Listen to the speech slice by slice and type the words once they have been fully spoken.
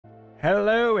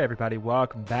Hello everybody,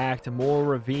 welcome back to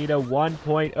more Revita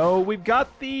 1.0. We've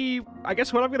got the, I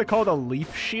guess what I'm going to call the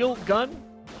leaf shield gun.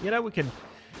 You know, we can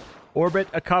orbit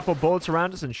a couple bullets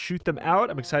around us and shoot them out.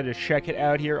 I'm excited to check it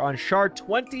out here on Shard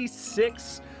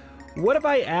 26. What have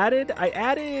I added? I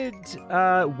added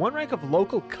one rank of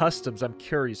local customs I'm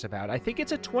curious about. I think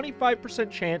it's a 25%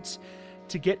 chance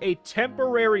to get a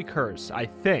temporary curse, I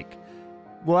think.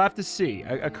 We'll have to see.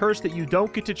 A curse that you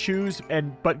don't get to choose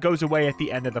but goes away at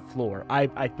the end of the floor, I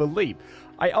believe.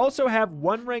 I also have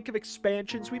one rank of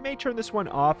expansions. We may turn this one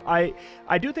off. I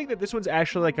do think that this one's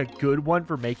actually like a good one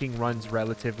for making runs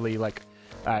relatively like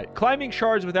climbing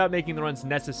shards without making the runs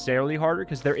necessarily harder,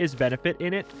 because there is benefit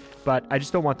in it, but I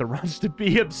just don't want the runs to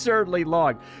be absurdly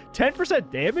long.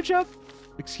 10% damage up?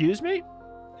 Excuse me?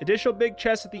 Additional big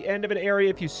chest at the end of an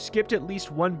area if you skipped at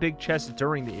least one big chest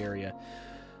during the area.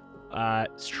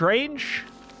 Strange.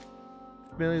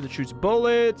 Familiar that shoots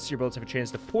bullets. Your bullets have a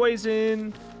chance to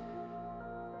poison.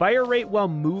 Fire rate while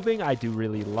moving, I do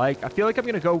really like. I feel like I'm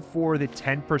going to go for the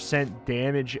 10%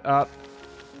 damage up.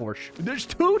 There's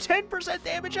two 10%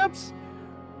 damage ups?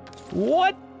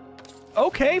 What?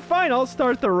 Okay, fine. I'll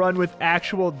start the run with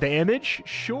actual damage.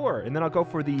 Sure. And then I'll go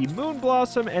for the Moon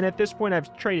Blossom. And at this point,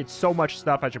 I've traded so much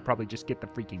stuff, I should probably just get the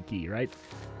freaking key, right?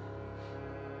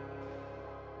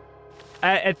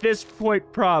 At this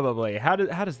point, probably. How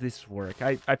does this work?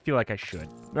 I feel like I should.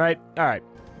 Right? All right.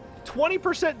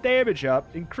 20% damage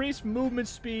up. Increased movement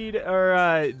speed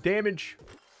or damage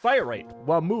fire rate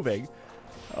while moving.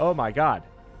 Oh my god.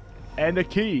 And a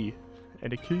key.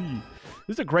 And a key.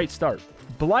 This is a great start.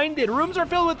 Blinded. Rooms are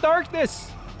filled with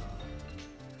darkness.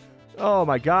 Oh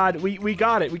my god. We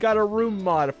got it. We got a room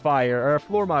modifier or a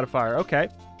floor modifier. Okay.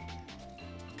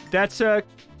 That's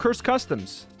Cursed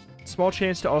Customs. Small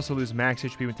chance to also lose max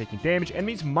HP when taking damage.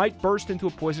 Enemies might burst into a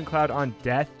poison cloud on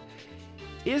death.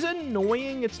 Is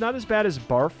annoying. It's not as bad as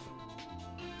Barf.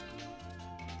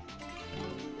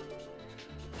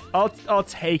 I'll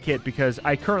take it because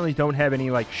I currently don't have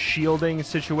any like shielding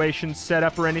situations set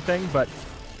up or anything, but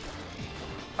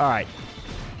all right.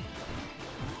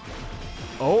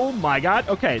 Oh my god.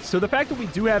 Okay, so the fact that we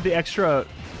do have the extra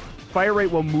fire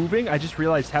rate while moving, I just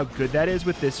realized how good that is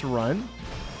with this run.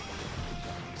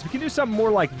 So we can do something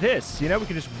more like this, you know? We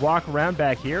can just walk around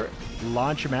back here,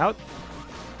 launch them out.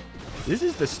 This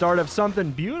is the start of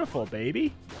something beautiful,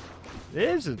 baby.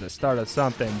 This is the start of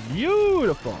something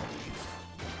beautiful.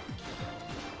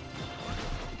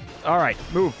 All right,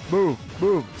 move, move,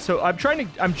 move. So I'm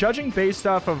judging based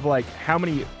off of like how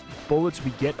many bullets we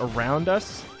get around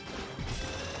us,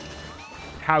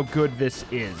 how good this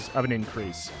is of an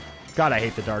increase. God, I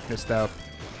hate the darkness though.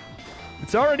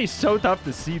 It's already so tough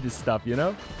to see this stuff, you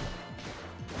know?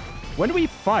 When do we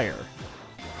fire?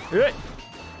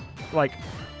 Like,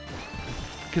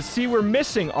 because see, we're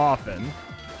missing often.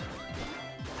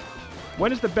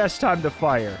 When is the best time to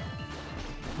fire?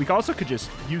 We also could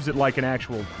just use it like an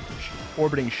actual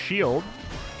orbiting shield.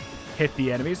 Hit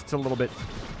the enemies. It's a little bit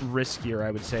riskier,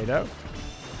 I would say, though.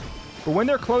 But when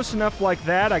they're close enough like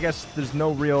that, I guess there's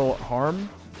no real harm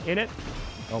in it.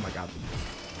 Oh my god.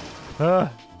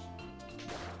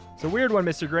 It's a weird one,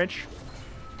 Mr. Grinch.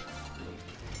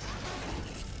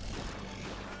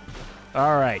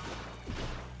 All right.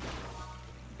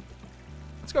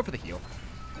 Let's go for the heal.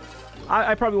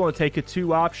 I probably won't take a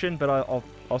 2 option, but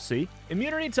I'll see.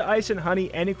 Immunity to ice and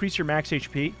honey and increase your max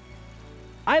HP.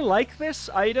 I like this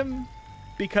item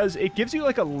because it gives you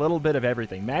like a little bit of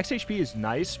everything. Max HP is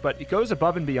nice, but it goes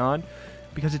above and beyond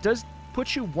because it does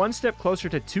put you one step closer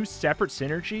to 2 separate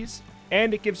synergies,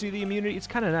 and it gives you the immunity. It's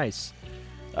kind of nice.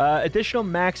 Additional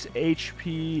max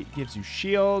HP gives you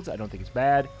shields. I don't think it's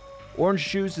bad. Orange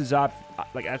juice is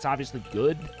that's obviously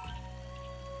good.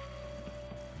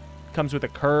 Comes with a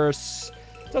curse.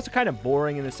 It's also kind of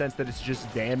boring in the sense that it's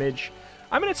just damage.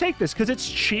 I'm going to take this because it's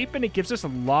cheap and it gives us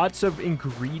lots of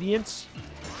ingredients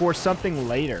for something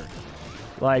later.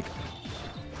 Like,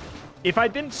 if I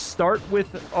didn't start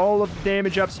with all of the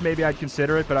damage ups, maybe I'd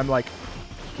consider it, but I'm like,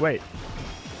 wait.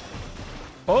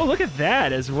 Oh, look at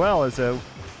that as well as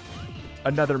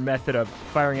another method of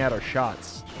firing out our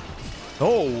shots.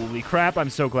 Holy crap, I'm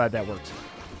so glad that worked.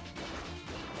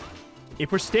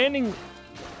 If we're standing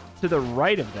to the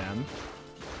right of them,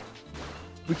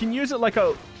 we can use it like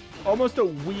almost a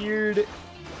weird,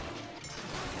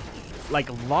 like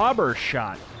lobber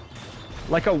shot.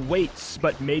 Like a weights,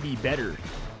 but maybe better.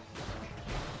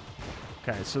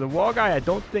 Okay, so the wall guy I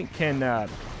don't think can,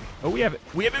 we have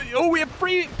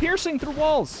free piercing through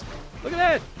walls. Look at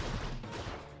that.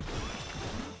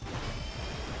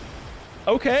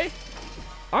 Okay.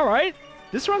 All right.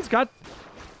 This one's got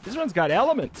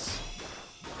elements.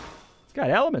 It's got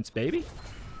elements, baby.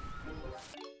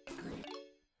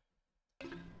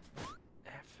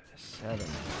 F7.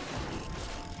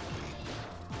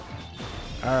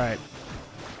 All right.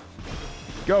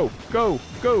 Go, go,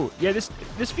 go. Yeah, this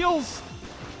feels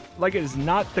like it is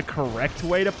not the correct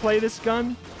way to play this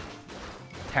gun.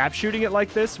 Tap shooting it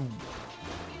like this.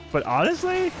 But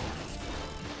honestly,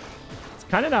 it's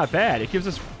kind of not bad. It gives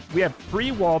us, we have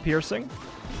free wall piercing.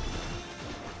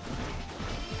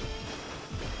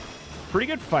 Pretty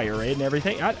good fire rate and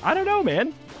everything. I don't know,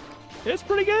 man. It's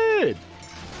pretty good.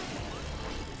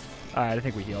 All right, I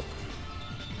think we heal.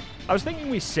 I was thinking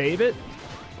we save it.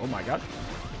 Oh my God.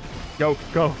 Go,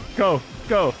 go, go,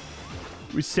 go.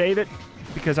 We save it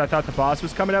because I thought the boss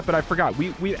was coming up, but I forgot.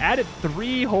 We added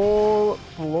 3 whole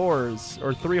floors,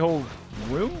 or 3 whole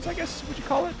rooms, I guess, would you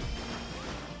call it?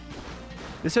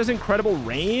 This has incredible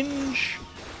range.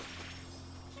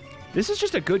 This is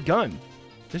just a good gun.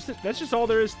 That's just all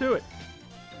there is to it.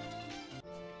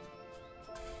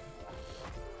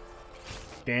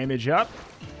 Damage up.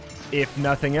 If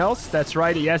nothing else, that's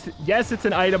right. Yes, it's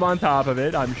an item on top of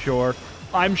it, I'm sure.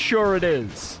 I'm sure it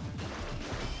is.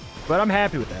 But I'm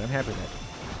happy with that. I'm happy with that.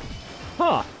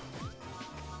 Huh.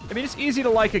 I mean, it's easy to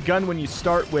like a gun when you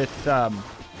start with a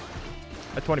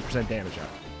 20% damage up.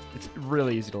 It's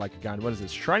really easy to like a gun. What is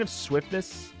this? Shrine of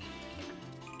Swiftness?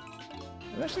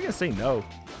 I'm actually going to say no.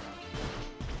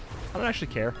 I don't actually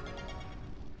care.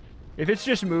 If it's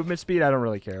just movement speed, I don't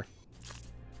really care.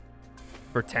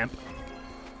 For temp.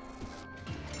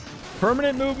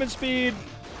 Permanent movement speed?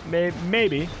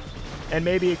 Maybe. And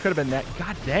maybe it could have been that.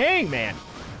 God dang, man.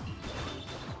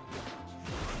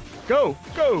 Go,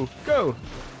 go, go.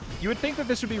 You would think that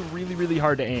this would be really, really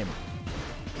hard to aim.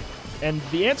 And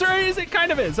the answer is it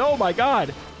kind of is. Oh, my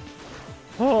God.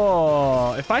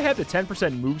 Oh, if I had the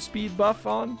 10% move speed buff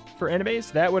on for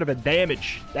enemies, that would have been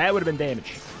damage. That would have been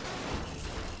damage.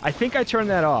 I think I turned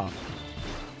that off.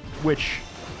 Which,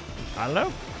 I don't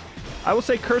know. I will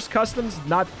say Curse Customs,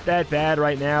 not that bad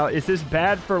right now. Is this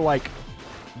bad for, like,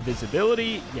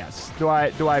 visibility? Yes. Do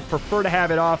I prefer to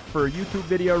have it off for YouTube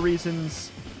video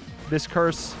reasons? This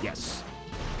curse? Yes.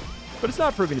 But it's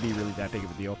not proving to be really that big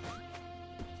of a deal.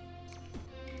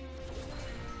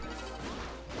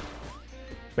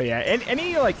 But yeah,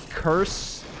 any like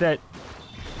curse that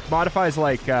modifies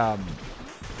like how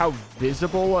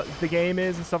visible the game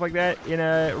is and stuff like that in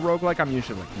a roguelike, I'm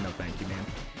usually like, no thank you, man.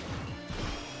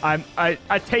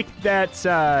 I take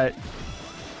that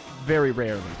very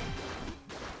rarely.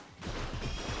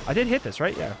 I did hit this,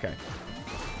 right? Yeah, okay.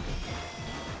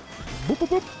 Boop, boop,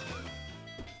 boop.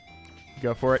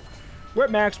 Go for it. We're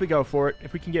at max, we go for it.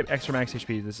 If we can get extra max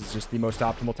HP, this is just the most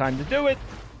optimal time to do it.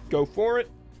 Go for it.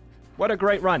 What a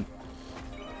great run.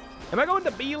 Am I going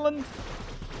to Beeland?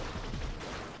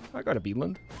 I go to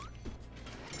Beeland.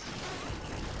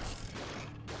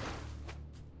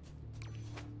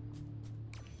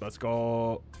 Let's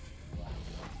go.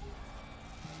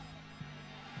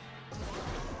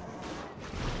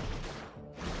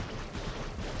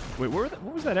 Wait,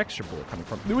 what was that extra bullet coming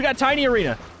from? We got Tiny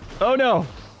Arena. Oh, no.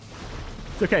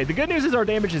 It's okay. The good news is our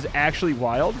damage is actually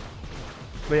wild.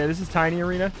 But yeah, this is Tiny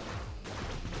Arena.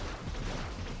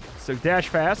 So dash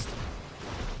fast.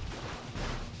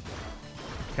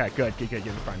 Okay, good.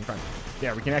 Fine.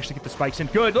 Yeah, we can actually get the spikes in.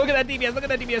 Good. Look at that DPS. Look at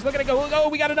that DPS. Look at it go. Oh,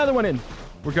 we got another one in.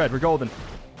 We're good. We're golden.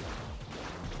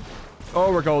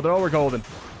 Oh, we're golden. Oh,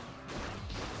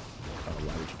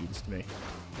 why would you do this to me?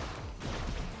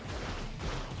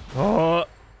 Oh.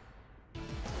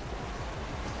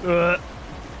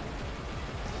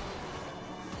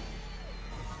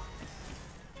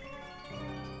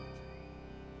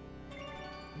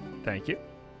 Thank you. Do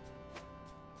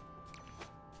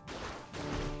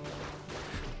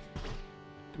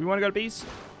we want to go to Bees?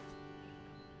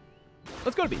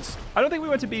 Let's go to Bees. I don't think we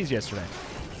went to Bees yesterday.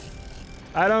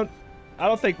 I don't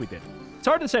think we did. It's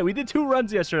hard to say. We did 2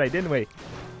 runs yesterday, didn't we?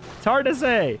 It's hard to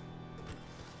say.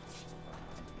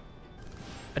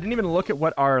 I didn't even look at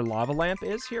what our lava lamp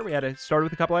is here. We had to start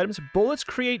with a couple items. Bullets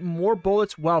create more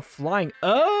bullets while flying.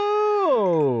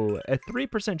 Oh, a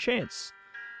 3% chance.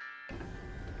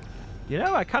 You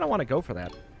know, I kind of want to go for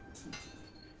that.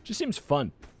 Just seems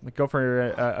fun. Like, go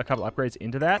for a couple upgrades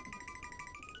into that.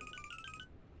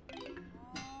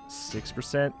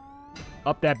 6%.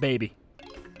 Up that baby.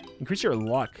 Increase your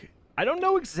luck. I don't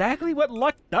know exactly what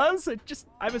luck does.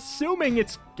 I'm assuming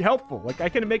it's helpful. Like, I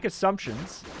can make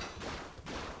assumptions.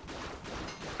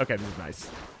 Okay, this is nice.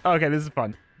 Okay, this is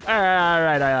fun. All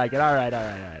right, I like it. All right.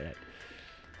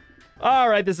 All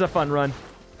right, this is a fun run.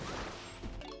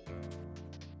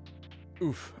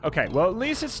 Oof. Okay, well, at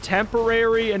least it's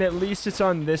temporary, and at least it's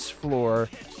on this floor.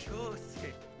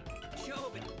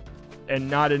 and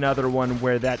not another one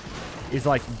where that is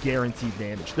like guaranteed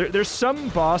damage. There's some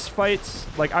boss fights,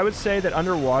 like I would say that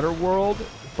Underwater World,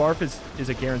 Barf is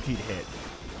a guaranteed hit.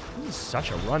 This is such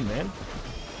a run, man.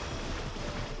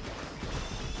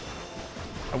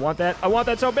 I want that. I want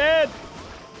that so bad.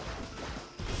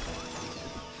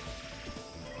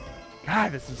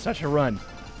 God, this is such a run.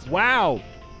 Wow.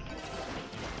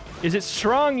 Is it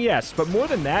strong? Yes, but more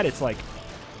than that, it's like,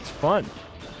 it's fun.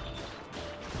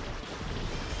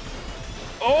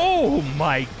 Oh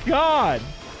my God.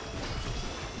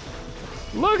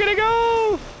 Look at it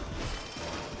go.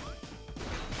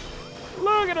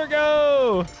 Look at her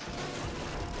go.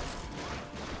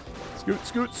 Scoot,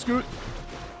 scoot, scoot.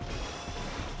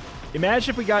 Imagine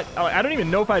if we got... Oh, I don't even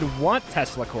know if I'd want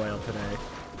Tesla Coil today.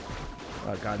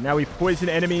 Oh, God. Now we poison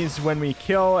enemies when we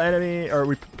kill enemy... Or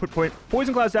we put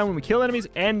poison clouds down when we kill enemies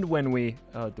and when we...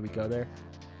 Oh, do we go there?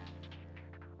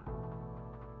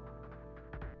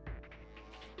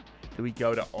 Do we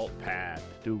go to alt path?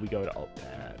 Do we go to alt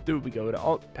path? Do we go to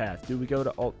alt path? Do we go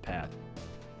to alt path?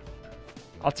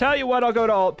 I'll tell you what, I'll go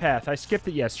to alt path. I skipped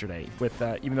it yesterday with...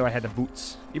 even though I had the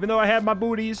boots. Even though I had my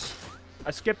booties,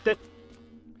 I skipped it.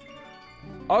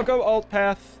 I'll go alt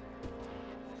path.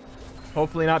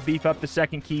 Hopefully not beef up the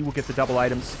second key. We'll get the double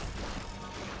items.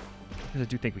 Because I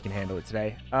do think we can handle it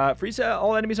today. Freeze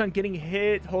all enemies on getting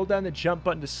hit. Hold down the jump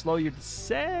button to slow your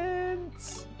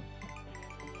descent.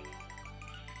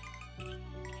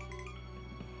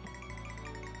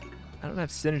 I don't have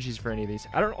synergies for any of these.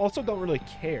 I also don't really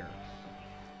care.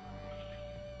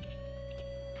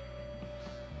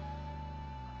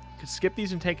 Could skip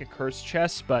these and take a curse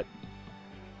chest, but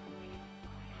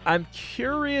I'm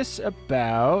curious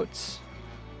about...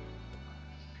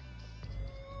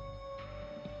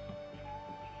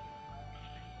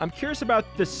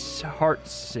 this heart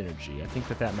synergy. I think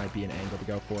that might be an angle to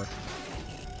go for.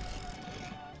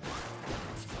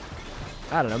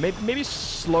 I don't know. Maybe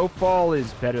slow fall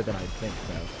is better than I think,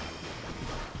 though.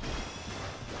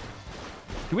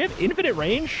 Do we have infinite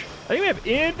range? I think we have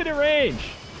infinite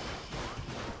range.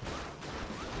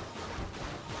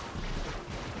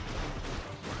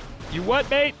 You what,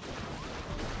 mate?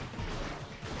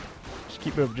 Just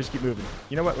keep moving. Just keep moving.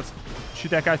 You know what? Let's shoot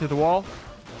that guy through the wall.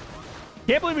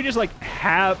 Can't believe we just, like,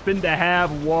 happen to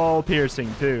have wall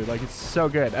piercing, too. Like, it's so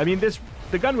good. I mean,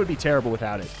 the gun would be terrible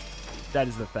without it. That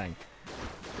is the thing.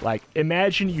 Like,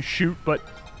 imagine you shoot, but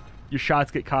your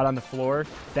shots get caught on the floor.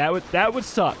 That would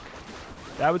suck.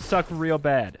 That would suck real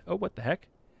bad. Oh, what the heck?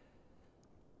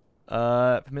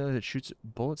 Familiar that shoots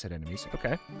bullets at enemies.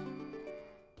 Okay.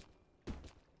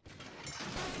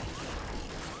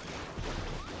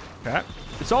 Okay.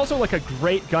 It's also like a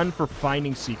great gun for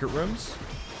finding secret rooms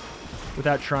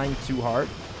without trying too hard,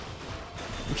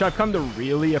 which I've come to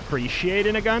really appreciate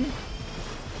in a gun.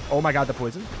 Oh my God, the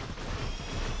poison.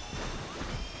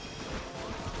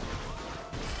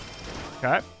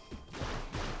 Okay.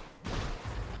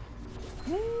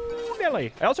 Ooh,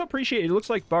 Nelly. I also appreciate it looks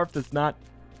like Barf does not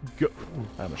go... Ooh,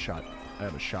 I have a shot. I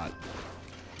have a shot.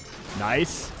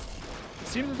 Nice. It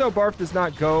seems as though Barf does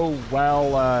not go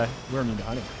well, we're immune to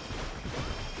hunting.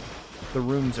 The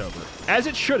room's over. As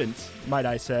it shouldn't, might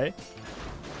I say.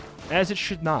 As it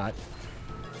should not.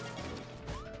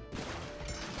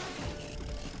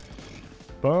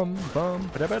 Bum, bum,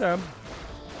 ba-da-ba-dum.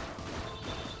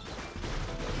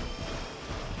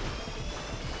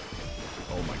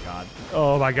 Oh my God.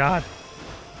 Oh my God.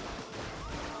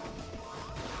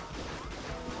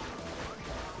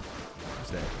 Who's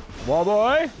there? Wall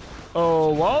boy.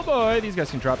 Oh, wall boy. These guys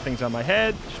can drop things on my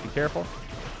head. Just be careful.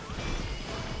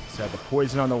 Just have the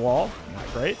poison on the wall. Not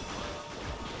great.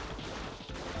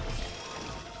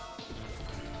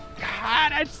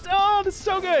 God, oh, this is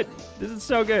so good. This is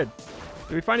so good.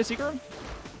 Did we find a secret room?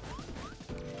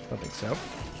 I don't think so.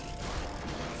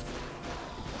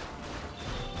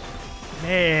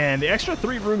 Man, the extra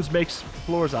 3 rooms makes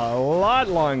floors a lot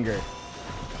longer.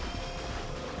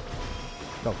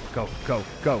 Go, go, go,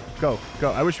 go, go,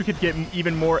 go. I wish we could get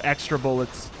even more extra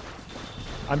bullets.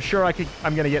 I'm sure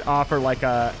I'm going to get offered like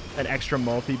an extra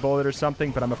multi-bullet or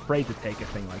something, but I'm afraid to take a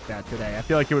thing like that today. I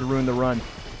feel like it would ruin the run.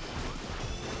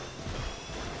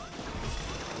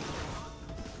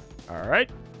 All right.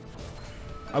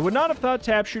 I would not have thought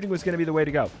tab shooting was going to be the way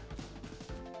to go.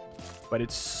 But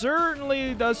it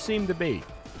certainly does seem to be.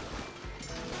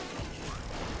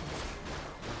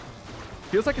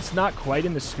 Feels like it's not quite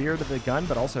in the spirit of the gun,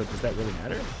 but also, does that really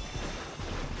matter?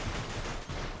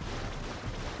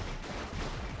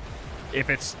 If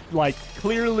it's, like,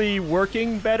 clearly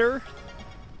working better,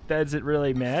 does it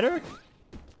really matter?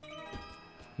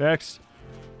 Next.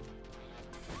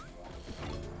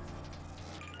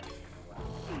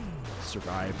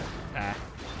 survive. Ah.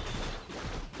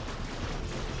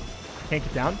 Can't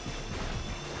get down.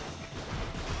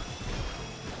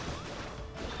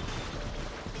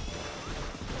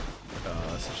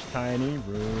 Such a tiny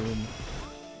room.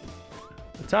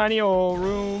 A tiny old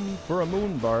room for a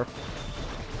moon barf.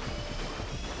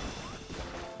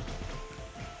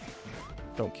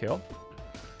 Don't kill.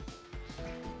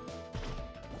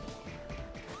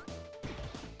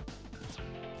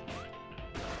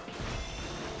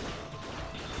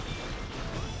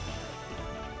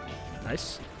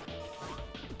 Nice.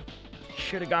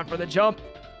 Should have gone for the jump.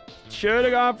 Should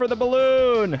have gone for the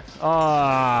balloon.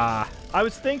 Ah, I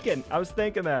was thinking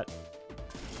that.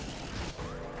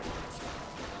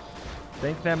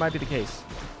 Think that might be the case.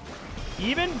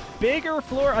 Even bigger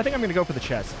floor. I think I'm gonna go for the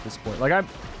chest at this point. Like I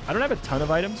don't have a ton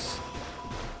of items.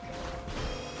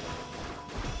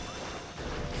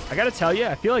 I gotta tell you,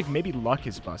 I feel like maybe luck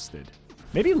is busted.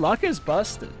 Maybe luck is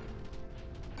busted.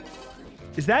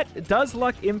 Does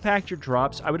luck impact your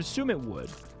drops? I would assume it would.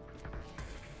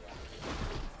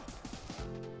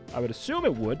 I would assume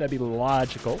it would. That'd be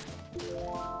logical.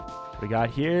 What we got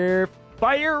here?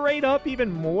 Fire rate up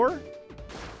even more.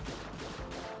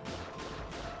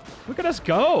 Look at us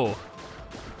go.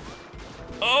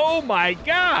 Oh my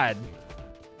god.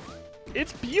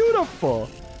 It's beautiful.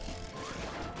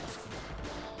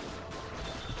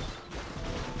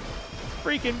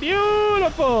 Freaking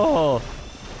beautiful.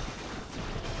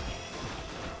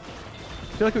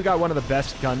 I feel like we got one of the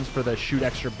best guns for the shoot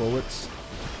extra bullets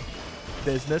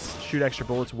business. Shoot extra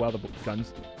bullets while the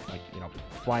guns, like, you know,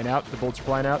 flying out. The bullets are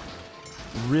flying out.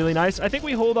 Really nice. I think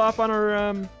we hold off on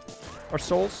our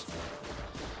souls.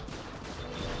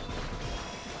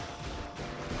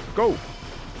 Go.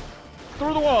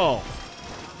 Through the wall.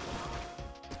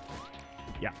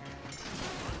 Yeah.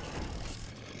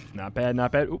 Not bad,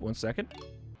 not bad. Ooh, 1 second.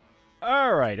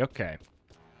 All right, okay.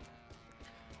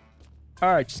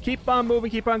 All right, just keep on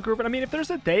moving, keep on grooving. I mean, if there's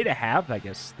a day to have, I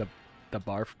guess, the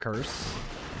barf curse.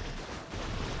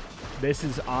 This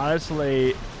is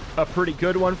honestly a pretty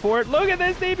good one for it. Look at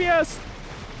this DPS!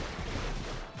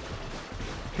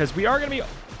 Because we are going to be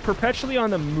perpetually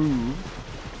on the move,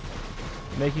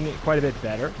 making it quite a bit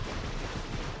better.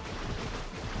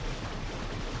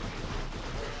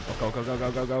 Go, go, go,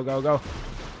 go, go, go, go, go.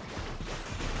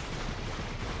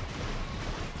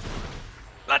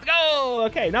 Let's go!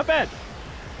 Okay, not bad.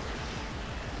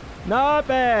 Not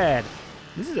bad.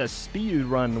 This is a speed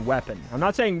run weapon. I'm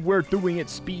not saying we're doing it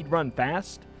speed run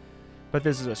fast, but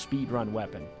this is a speed run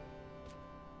weapon.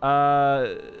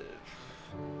 I'm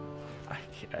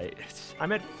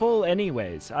at full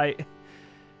anyways. I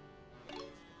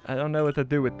don't know what to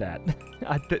do with that.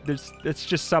 It's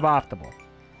just suboptimal.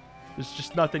 There's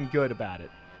just nothing good about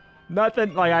it.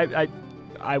 Nothing, like,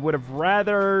 I would have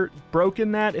rather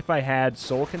broken that if I had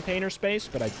soul container space,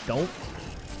 but I don't.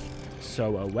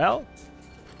 So, oh well.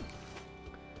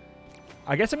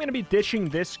 I guess I'm going to be ditching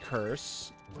this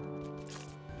curse,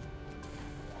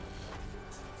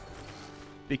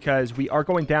 because we are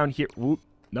going down here. Whoop.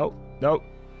 Nope. Nope.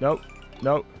 Nope.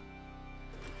 Nope.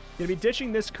 Going to be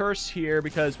ditching this curse here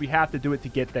because we have to do it to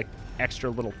get the extra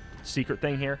little secret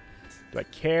thing here. Do I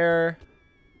care?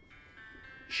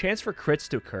 Chance for crits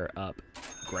to occur up.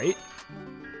 Great.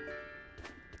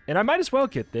 And I might as well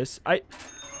get this.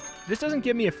 This doesn't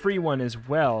give me a free one as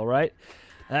well, right?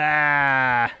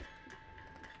 Ah.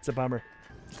 It's a bummer.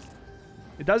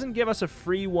 It doesn't give us a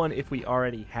free one if we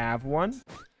already have one.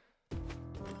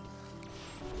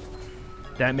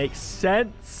 That makes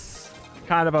sense.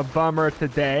 Kind of a bummer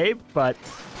today, but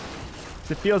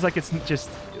it feels like it's just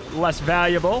less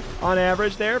valuable on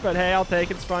average there, but hey, I'll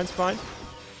take it. It's fine, it's fine.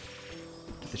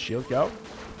 Let the shield go.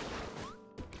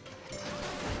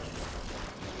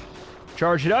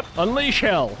 Charge it up. Unleash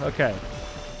hell. Okay.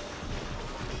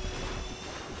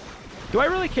 Do I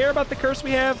really care about the curse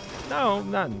we have? No,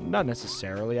 not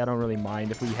necessarily. I don't really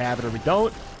mind if we have it or we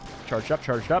don't. Charge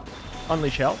it up.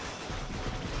 Unleash hell.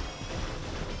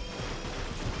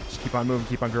 Just keep on moving,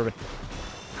 keep on grooving.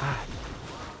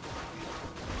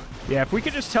 Yeah, if we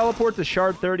could just teleport to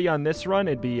Shard 30 on this run,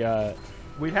 it'd be,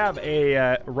 we'd have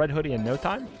a red hoodie in no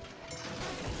time.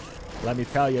 Let me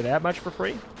tell you that much for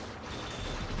free.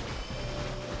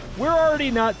 We're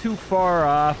already not too far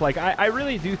off. Like, I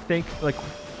really do think, like,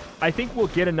 I think we'll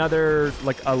get another,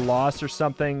 like, a loss or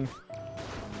something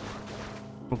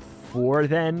before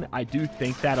then. I do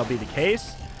think that'll be the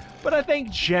case. But I think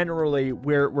generally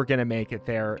we're going to make it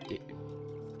there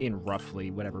in roughly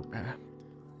whatever.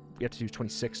 We have to do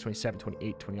 26, 27,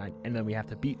 28, 29, and then we have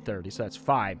to beat 30. So that's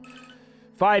 5.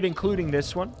 5 including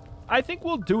this one. I think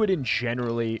we'll do it in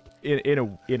generally in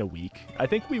a week. I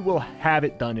think we will have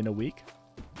it done in a week.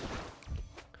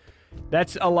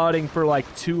 That's allotting for like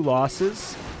 2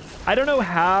 losses. I don't know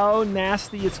how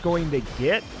nasty it's going to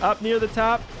get up near the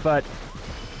top, but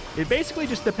it basically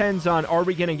just depends on, are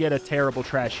we going to get a terrible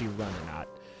trashy run or not?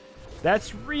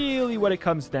 That's really what it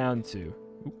comes down to.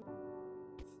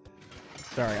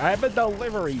 Sorry, I have a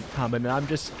delivery coming,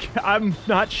 and I'm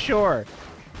not sure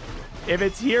if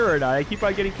it's here or not. I keep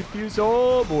on getting confused.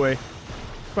 Oh, boy. I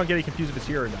keep on getting confused if it's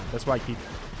here or not. That's why I keep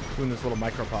doing this little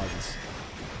micro pauses.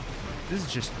 This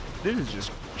is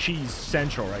just cheese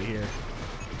central right here.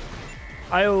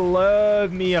 I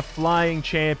love me a flying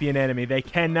champion enemy. They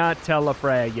cannot tell a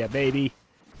frag yet, baby.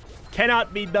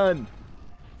 Cannot be done.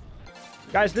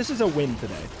 Guys, this is a win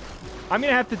today. I'm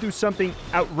going to have to do something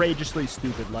outrageously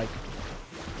stupid, like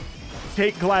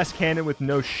take glass cannon with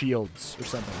no shields or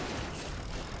something.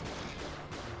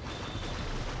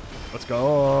 Let's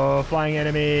go. Flying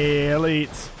enemy.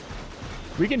 Elite.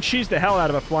 We can cheese the hell out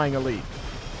of a flying elite.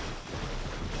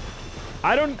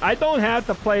 I don't have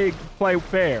to play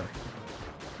fair.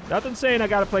 Nothing saying I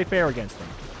got to play fair against them.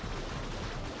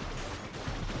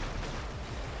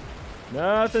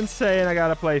 Nothing saying I got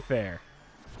to play fair.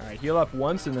 All right, heal up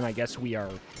once, and then I guess we are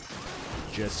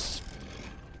just...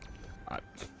 I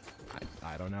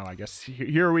don't know. I guess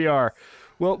here we are.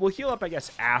 Well, we'll heal up, I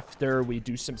guess, after we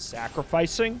do some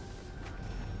sacrificing.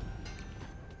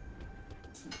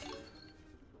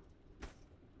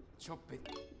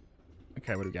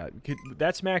 Okay, what do we got?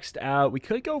 That's maxed out. We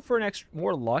could go for an extra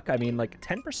more luck. I mean, like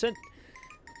 10%.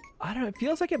 I don't know. It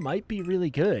feels like it might be really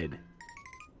good.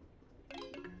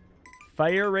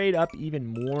 Fire rate up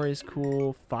even more is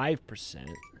cool. 5%.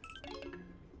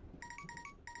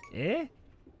 Eh?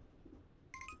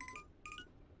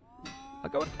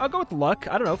 I'll go with luck.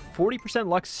 I don't know. 40%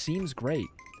 luck seems great.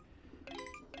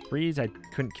 Freeze, I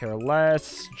couldn't care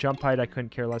less. Jump height, I couldn't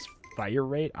care less. Fire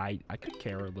rate, I could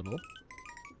care a little.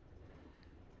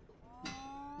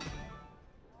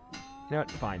 You know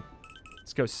what? Fine.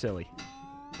 Let's go silly.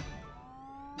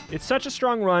 It's such a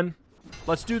strong run.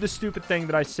 Let's do the stupid thing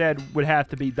that I said would have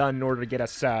to be done in order to get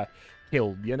us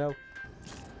killed, you know?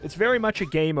 It's very much a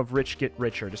game of rich get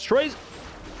richer. Destroys...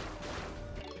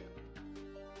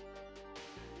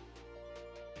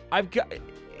 I've got...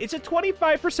 It's a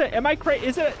 25%. Am I crazy?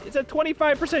 It's a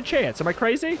 25% chance. Am I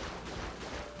crazy?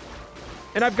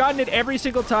 And I've gotten it every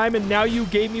single time, and now you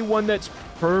gave me one that's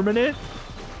permanent?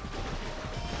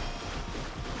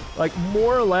 Like,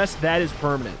 more or less, that is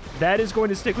permanent. That is going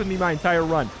to stick with me my entire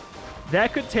run.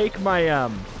 That could take my,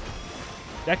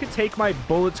 That could take my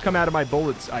bullets come out of my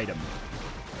bullets item.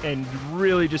 And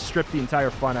really just strip the entire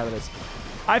fun out of this.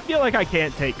 I feel like I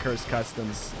can't take Cursed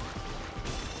Customs.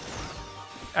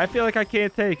 I feel like I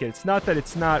can't take it. It's not that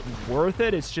it's not worth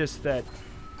it. It's just that,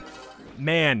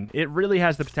 man, it really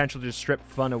has the potential to just strip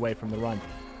fun away from the run.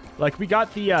 Like, we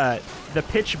got the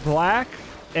Pitch Black,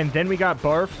 and then we got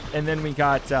Barf, and then we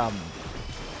got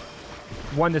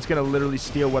one that's going to literally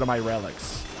steal one of my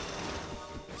relics.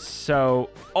 So,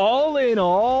 all in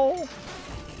all,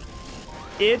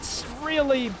 it's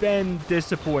really been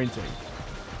disappointing.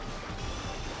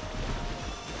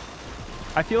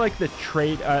 I feel like the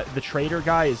trader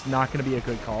guy is not going to be a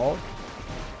good call.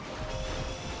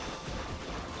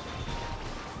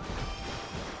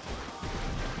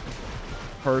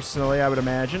 Personally, I would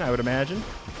imagine.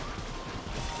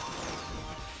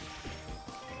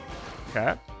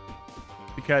 Okay.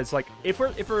 Because, like, if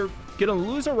we're gonna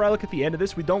lose a relic at the end of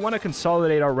this, we don't want to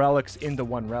consolidate our relics into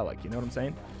one relic. You know what I'm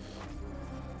saying?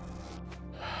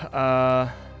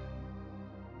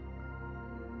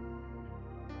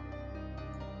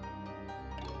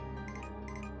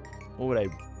 What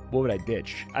would I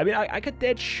ditch? I mean, I could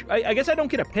ditch... I guess I don't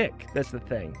get a pick. That's the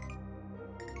thing.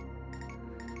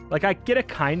 Like, I get a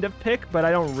kind of pick, but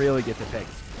I don't really get to pick.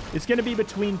 It's going to be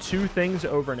between 2 things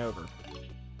over and over.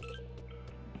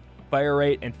 Fire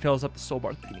rate and fills up the soul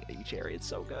bar at the beginning of each area. It's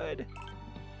so good.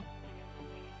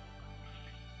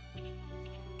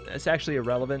 That's actually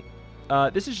irrelevant.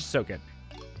 This is just so good.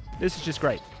 This is just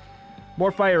great.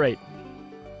 More fire rate.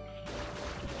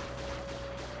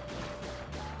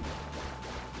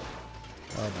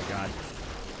 Oh my god.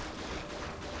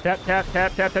 Tap, tap,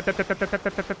 tap, tap, tap, tap, tap, tap, tap,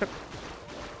 tap, tap, tap.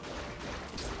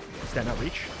 Does that not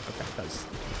reach? Okay, it does.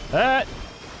 That.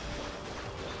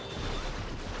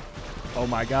 Oh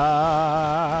my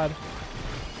god.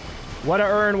 What a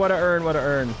earn, what a earn, what a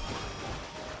earn.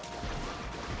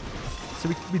 So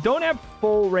we don't have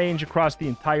full range across the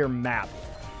entire map.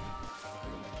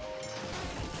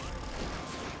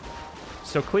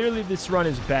 So clearly this run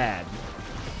is bad.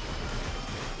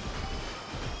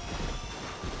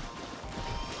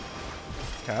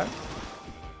 Okay.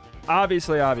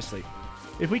 Obviously.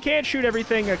 If we can't shoot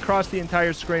everything across the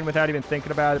entire screen without even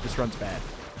thinking about it, this run's bad.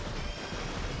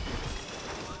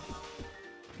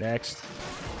 Next.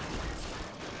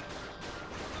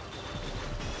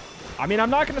 I mean,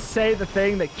 I'm not going to say the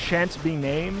thing that can't be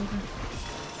named.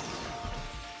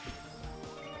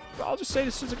 But I'll just say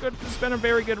this has been a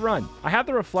very good run. I have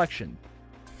the reflection.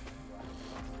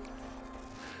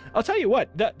 I'll tell you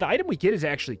what, the item we get is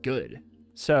actually good.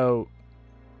 So,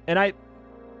 and I'm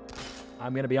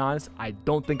going to be honest, I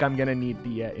don't think I'm going to need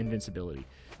the invincibility.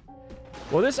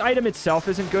 Well, this item itself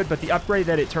isn't good, but the upgrade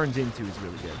that it turns into is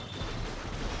really good.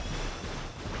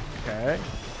 Okay.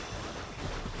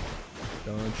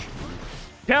 Don't you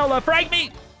telefrag me!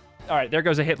 All right, there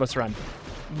goes a hitless run.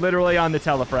 Literally on the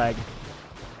telefrag.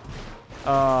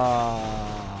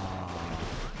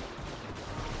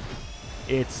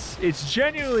 It's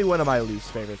genuinely one of my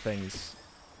least favorite things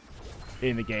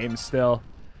in the game still.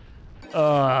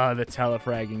 The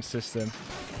telefragging system.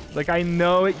 Like, I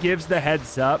know it gives the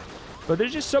heads up, but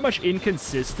there's just so much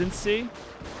inconsistency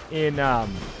in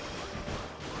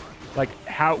like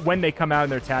when they come out in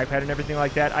their tag pad and everything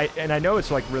like that. I know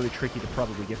it's like really tricky to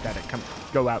probably get that to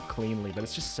go out cleanly, but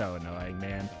it's just so annoying,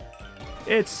 man.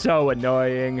 It's so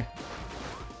annoying.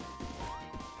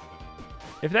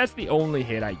 If that's the only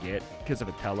hit I get because of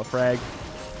a telefrag,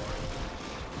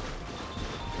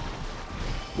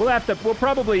 we'll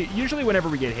probably, usually whenever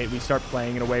we get hit, we start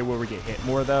playing in a way where we get hit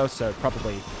more though, so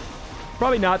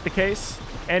probably not the case.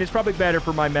 And it's probably better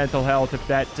for my mental health if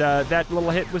that little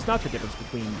hit was not the difference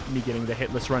between me getting the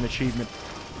hitless run achievement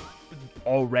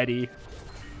already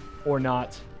or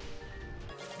not.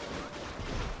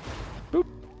 Boop.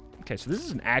 Okay, so this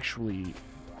is actually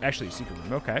a secret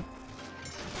room. Okay.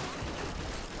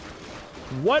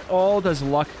 What all does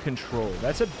luck control?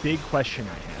 That's a big question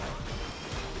I have.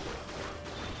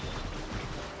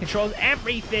 Controls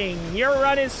everything. Your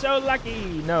run is so lucky.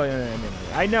 No.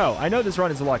 I know this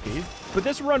run is lucky, but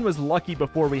this run was lucky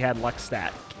before we had luck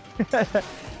stat.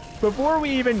 Before we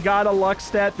even got a luck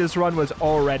stat, this run was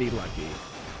already lucky.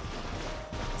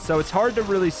 So it's hard to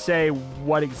really say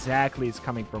what exactly is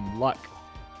coming from luck.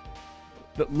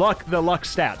 The luck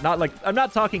stat. Not like, I'm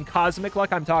not talking cosmic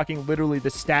luck, I'm talking literally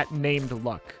the stat named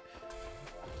luck.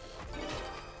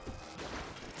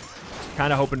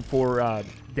 Kind of hoping for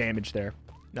damage there,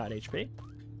 not HP.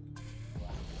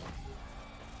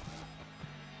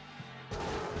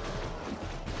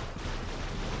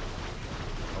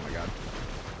 Oh my god.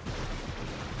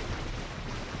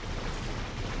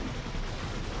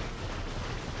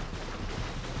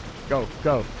 Go,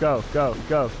 go, go, go,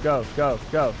 go, go, go,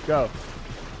 go, go.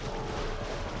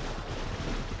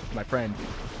 My friend.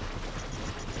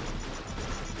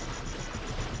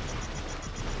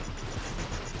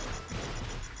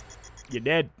 You're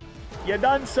dead. You're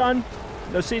done, son.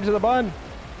 No seed to the bun.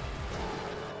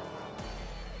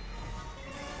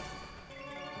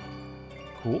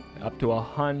 Cool. Up to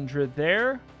 100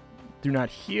 there. Do not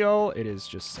heal. It is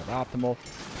just suboptimal.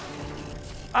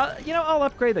 You know, I'll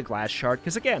upgrade the glass shard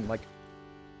because again, like,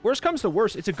 worst comes to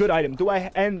worst, it's a good item.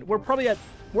 And we're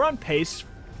on pace.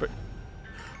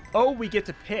 Oh, we get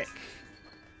to pick.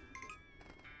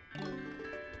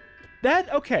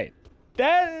 Okay.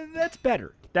 That's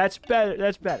better. That's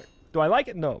better. Do I like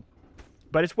it? No.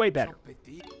 But it's way better.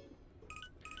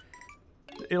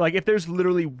 Like, if there's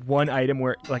literally one item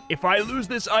where, like, if I lose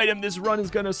this item, this run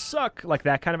is gonna suck. Like,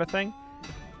 that kind of a thing.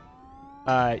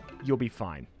 You'll be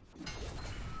fine.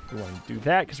 We want to do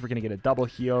that because we're going to get a double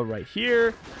heal right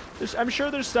here. I'm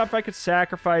sure there's stuff I could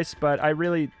sacrifice, but I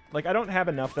really, like, I don't have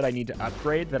enough that I need to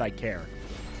upgrade that I care.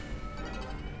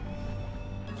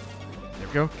 There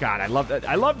we go. God, I love that.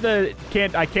 I love the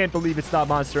I can't believe it's not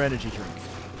Monster Energy drink.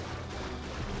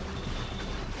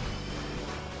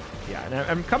 Yeah, and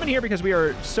I'm coming here because we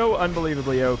are so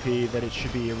unbelievably OP that it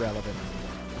should be irrelevant.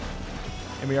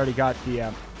 And we already got the,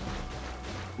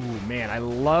 ooh, man, I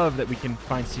love that we can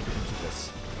find secret rooms with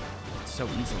this. So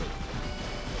easily.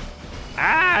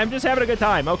 I'm just having a good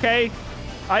time, okay?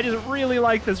 I just really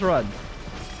like this run.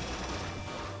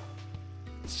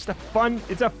 It's just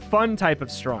it's a fun type of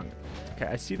strong. Okay,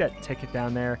 I see that ticket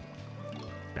down there.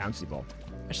 Bouncy ball.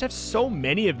 I just have so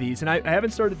many of these, and I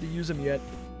haven't started to use them yet.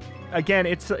 Again,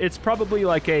 it's probably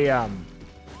like a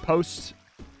post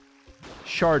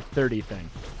shard 30 thing.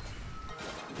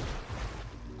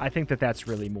 I think that's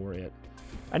really more it.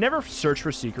 I never search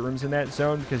for secret rooms in that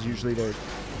zone because usually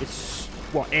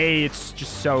well, A, it's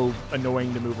just so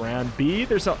annoying to move around. B,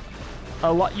 there's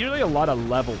usually a lot of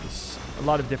levels, a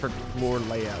lot of different floor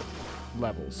layout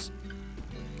levels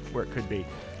where it could be.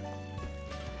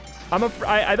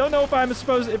 I don't know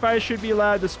if I should be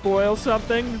allowed to spoil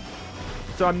something,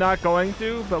 so I'm not going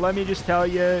to, but let me just tell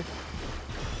you,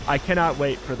 I cannot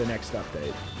wait for the next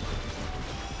update.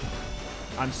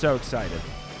 I'm so excited.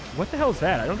 What the hell is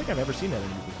that? I don't think I've ever seen that in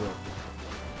you before.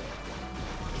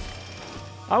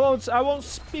 I won't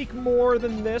speak more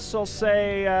than this. I'll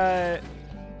say,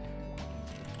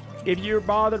 if you're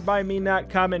bothered by me not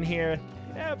coming here,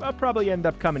 I'll probably end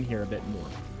up coming here a bit more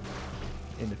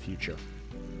in the future.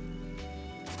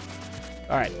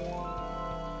 All right.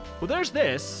 Well, there's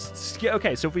this.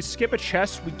 Okay, so if we skip a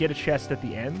chest, we get a chest at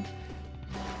the end.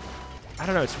 I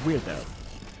don't know. It's weird, though.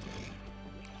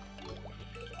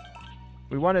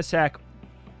 We want to sack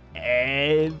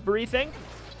everything.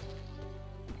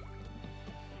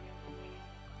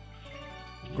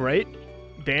 Great.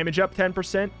 Damage up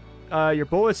 10%. Your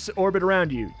bullets orbit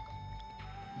around you.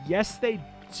 Yes, they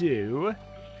do.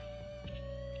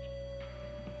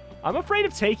 I'm afraid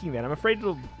of taking that. I'm afraid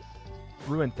it'll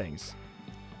ruin things.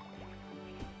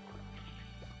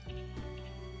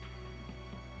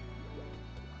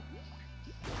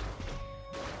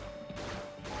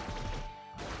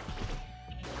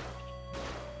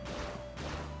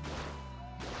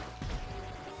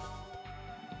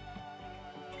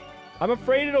 I'm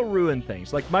afraid it'll ruin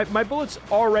things. Like, my bullets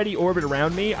already orbit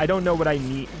around me. I don't know what I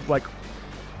need. Like,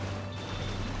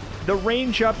 the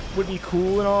range up would be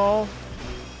cool and all,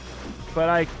 but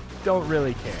I don't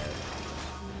really care.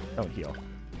 Don't heal.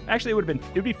 Actually, it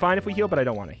would be fine if we heal, but I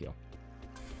don't want to heal.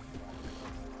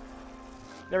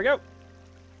 There we go.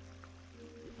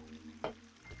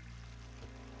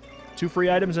 2 free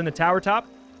items in the tower top.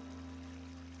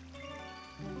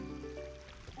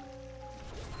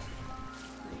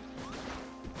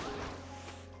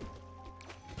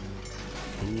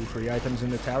 Free items in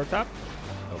the tower top.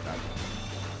 Oh, God.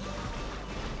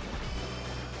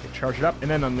 Okay, charge it up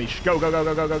and then unleash. Go, go, go,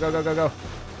 go, go, go, go, go, go, go.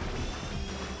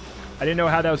 I didn't know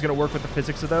how that was going to work with the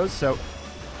physics of those, so...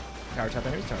 Tower top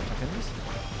enemies, tower top enemies.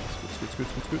 Scoot, scoot, scoot,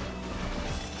 scoot, scoot.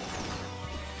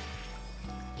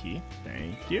 Key.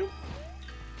 Thank you.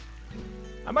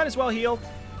 I might as well heal.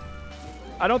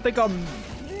 I don't think I'll...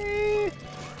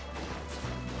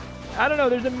 I don't know.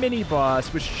 There's a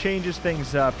mini-boss, which changes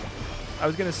things up. I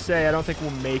was going to say, I don't think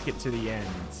we'll make it to the end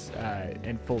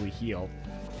and fully heal.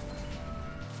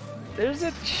 There's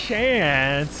a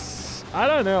chance. I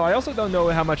don't know. I also don't know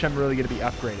how much I'm really going to be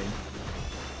upgrading.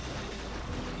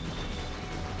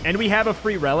 And we have a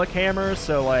free relic hammer,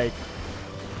 so, like,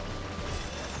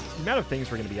 the amount of things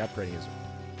we're going to be upgrading is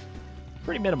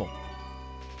pretty minimal.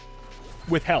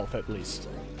 With health, at least.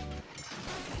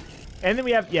 And then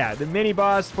we have, yeah, the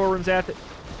mini-boss 4 rooms after.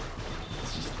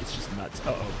 It's just nuts.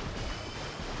 Uh-oh.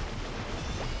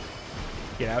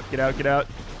 Get out, get out, get out.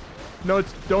 No,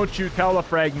 don't you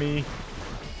telefrag me.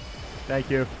 Thank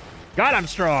you. God, I'm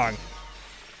strong.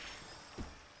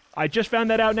 I just found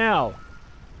that out now.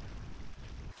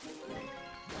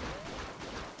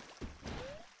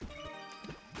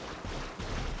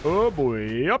 Oh, boy.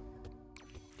 Yep.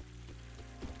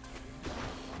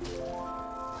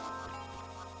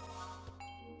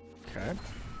 Okay.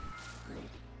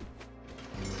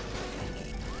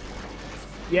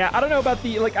 Yeah, I don't know about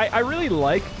the, like, I really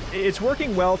like, it's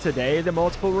working well today, the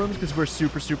multiple rooms, because we're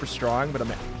super, super strong, but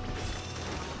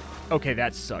okay,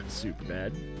 that sucked super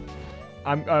bad.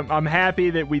 I'm happy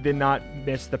that we did not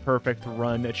miss the perfect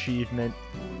run achievement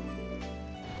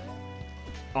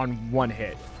on 1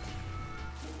 hit.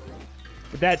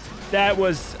 But that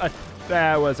was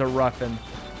a roughin'.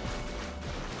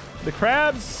 The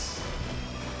crabs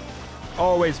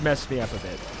always mess me up a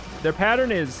bit. Their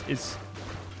pattern is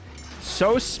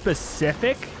so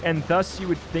specific, and thus you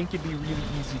would think it'd be really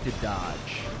easy to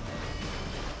dodge.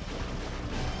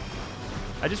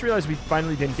 I just realized we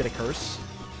finally didn't get a curse.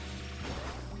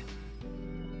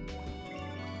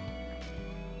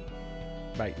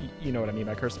 Right, you know what I mean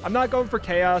by curse. I'm not going for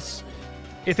chaos.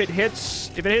 If it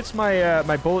hits my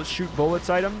my bullet shoot bullets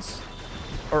items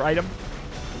or item,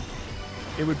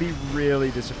 it would be really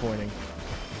disappointing.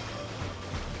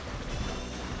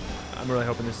 I'm really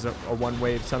hoping this is a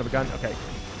one-wave son of a gun. Okay.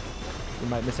 We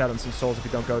might miss out on some souls if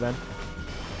we don't go then.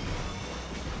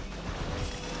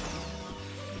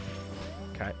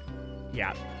 Okay.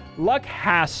 Yeah. Luck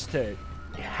has to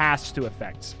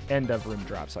affect end of room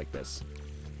drops like this.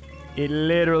 It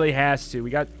literally has to. We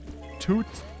got two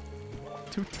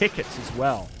tickets as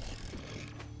well.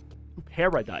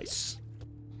 Paradise.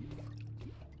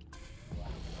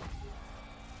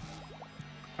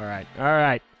 All right. All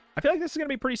right. I feel like this is going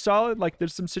to be pretty solid. Like,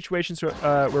 there's some situations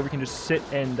where we can just sit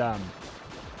and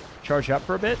charge up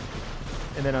for a bit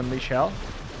and then unleash hell.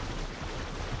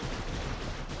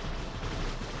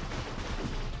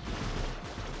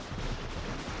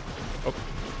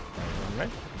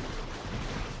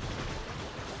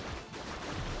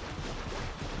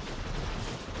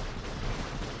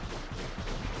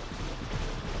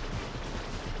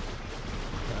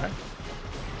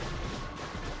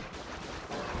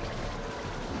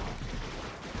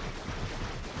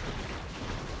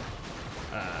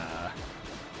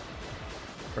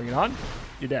 Bring it on.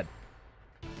 You're dead.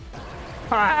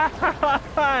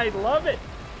 I love it.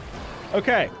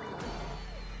 Okay.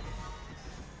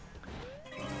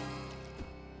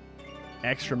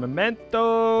 Extra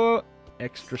memento.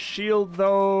 Extra shield,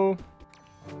 though.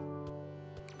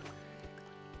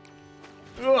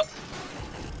 Ugh.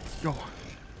 Go.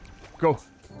 Go.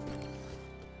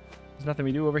 There's nothing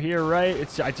we do over here,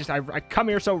 right? I come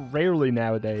here so rarely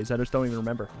nowadays. I just don't even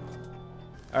remember.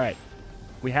 All right.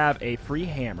 We have a free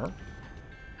hammer.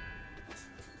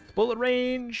 Bullet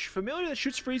range. Familiar that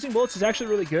shoots freezing bullets is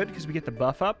actually really good because we get the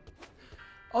buff up.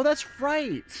 Oh, that's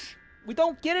right. We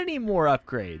don't get any more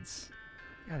upgrades.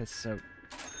 God, it's so...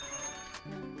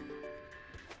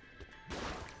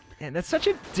 Man, that's such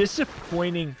a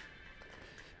disappointing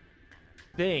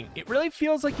thing. It really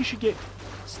feels like you should get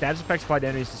status effects applied to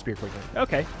enemies to spear quickly.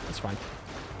 Okay, that's fine.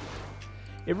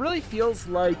 It really feels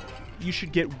like you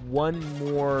should get one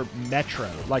more metro,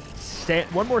 like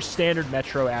one more standard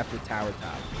metro after tower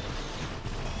top.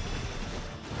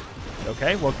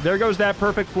 Okay, well, there goes that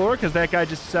perfect floor because that guy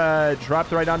just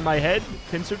dropped right on my head,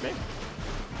 pincered me.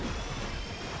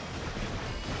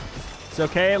 It's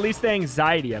okay, at least the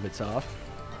anxiety of it's off.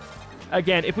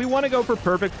 Again, if we want to go for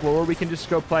perfect floor, we can just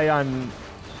go play on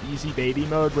easy baby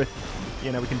mode with,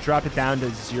 you know, we can drop it down to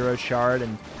 0 shard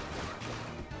and...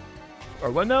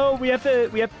 Or, well, no, we have...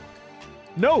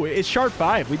 No, it's shard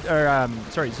 5.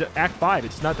 Sorry, act 5.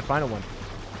 It's not the final one.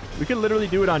 We can literally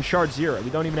do it on shard 0. We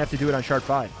don't even have to do it on shard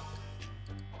 5.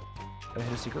 Did I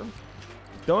hit a secret room?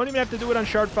 Don't even have to do it on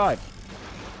shard 5.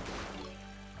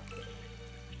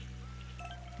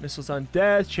 Missiles on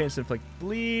death, chance to inflict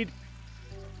bleed.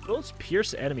 Those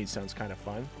pierce enemies sounds kind of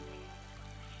fun.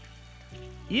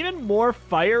 Even more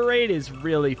fire rate is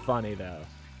really funny, though.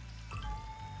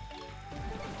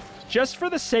 Just for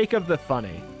the sake of the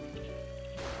funny.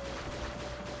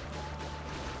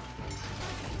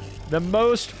 The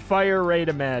most fire rate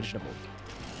imaginable.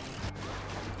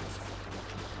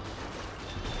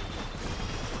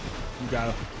 You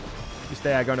go. You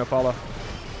stay, I go, no follow.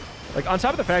 Like, on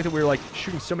top of the fact that we were, like,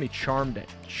 shooting so many charmed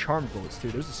bullets, too.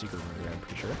 There's a secret room here, I'm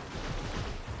pretty sure.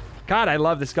 God, I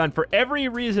love this gun for every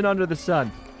reason under the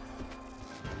sun.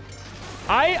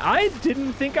 I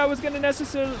didn't think I was going to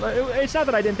necessarily... It's not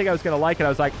that I didn't think I was going to like it. I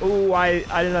was like, oh, I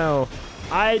don't know.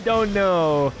 I don't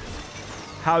know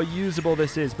how usable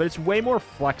this is, but it's way more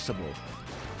flexible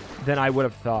than I would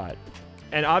have thought.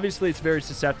 And obviously, it's very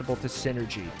susceptible to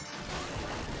synergy.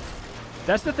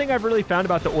 That's the thing I've really found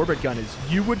about the orbit gun is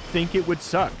you would think it would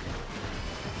suck,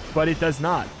 but it does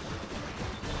not.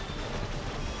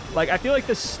 Like, I feel like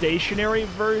the stationary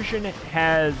version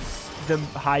has the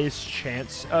highest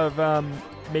chance of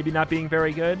maybe not being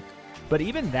very good, but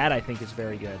even that I think is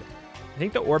very good. I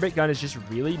think the orbit gun is just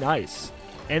really nice.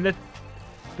 And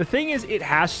the thing is, it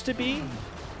has to be.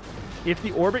 If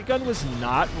the orbit gun was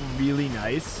not really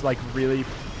nice, like really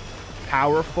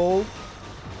powerful,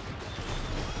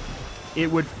 it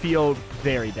would feel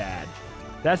very bad.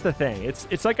 That's the thing.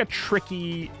 It's like a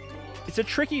tricky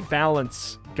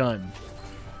balance gun.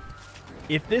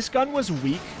 If this gun was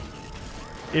weak,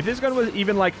 if this gun was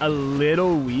even like a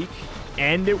little weak,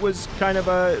 and it was kind of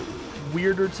a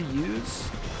weirder to use,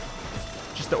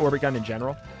 just the orbit gun in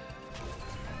general,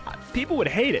 people would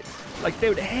hate it. Like, they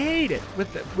would hate it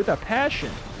with a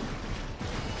passion.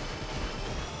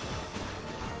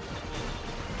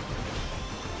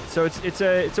 So it's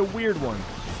a weird one.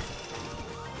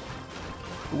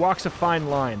 It walks a fine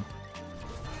line.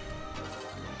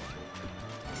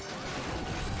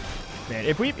 Man,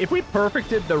 if we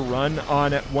perfected the run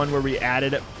on one where we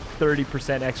added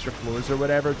 30% extra floors or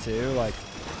whatever too, like,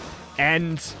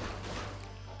 and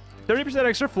 30%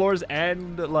 extra floors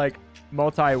and like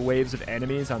multi waves of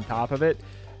enemies on top of it,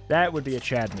 that would be a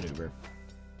Chad maneuver.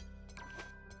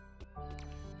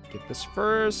 Get this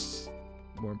first.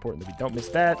 More important that we don't miss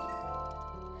that.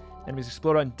 Enemies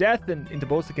explode on death and into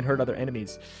bullets that can hurt other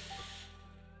enemies.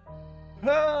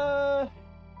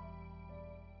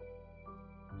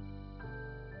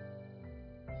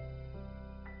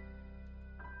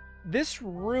 This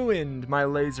ruined my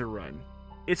laser run.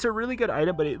 It's a really good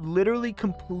item, but it literally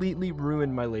completely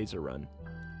ruined my laser run.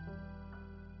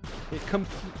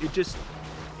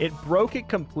 It broke it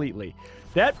completely.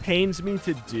 That pains me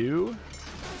to do,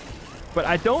 but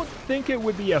I don't think it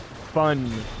would be a fun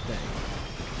thing.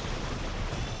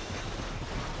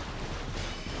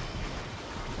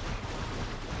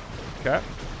 Okay.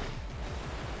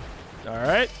 All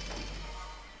right.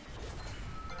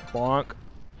 Bonk.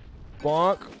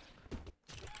 Bonk.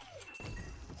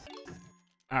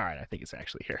 All right, I think it's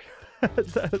actually here.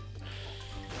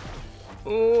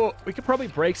 Oh, we could probably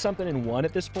break something in one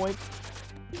at this point.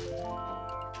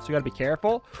 we gotta be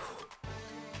careful.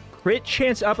 Crit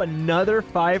chance up another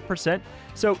 5%.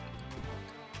 So,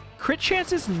 crit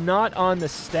chance is not on the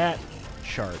stat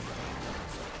chart.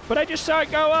 But I just saw it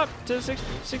go up to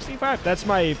 65. That's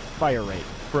my fire rate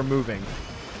for moving.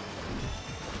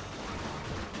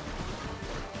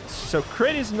 So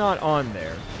crit is not on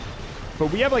there.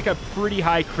 But we have like a pretty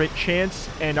high crit chance,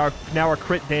 and now our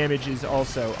crit damage is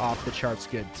also off the charts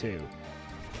good too.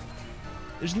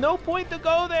 There's no point to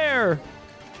go there.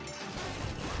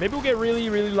 Maybe we'll get really,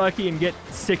 really lucky and get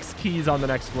 6 keys on the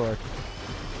next floor.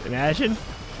 Imagine.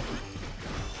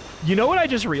 You know what I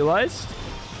just realized?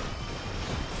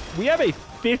 We have a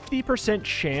 50%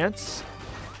 chance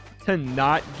to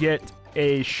not get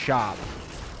a shop.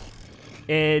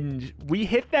 And we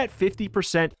hit that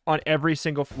 50% on every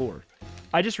single floor.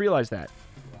 I just realized that.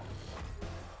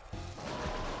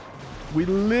 We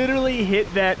literally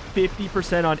hit that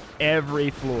 50% on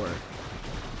every floor.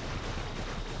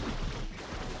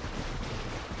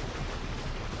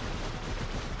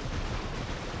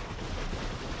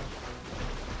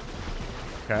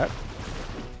 Okay.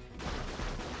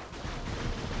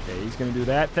 Okay, he's going to do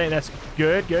that thing. That's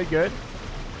good, good, good.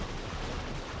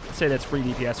 I'd say that's free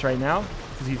DPS right now,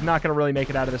 because he's not going to really make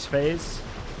it out of this phase.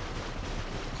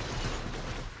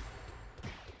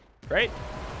 Great.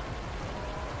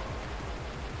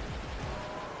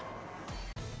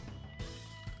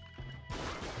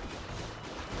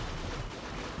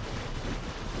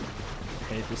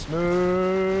 Hate this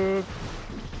move.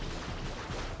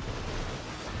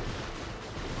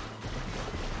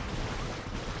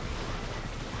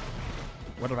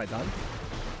 What have I done?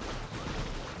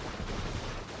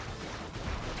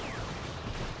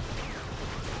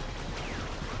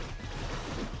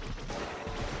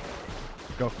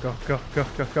 Go, go, go, go,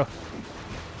 go, go.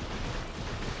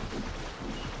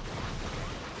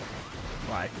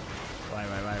 Why?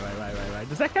 Why?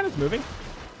 Does that count as moving?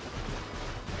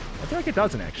 I feel like it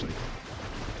doesn't, actually.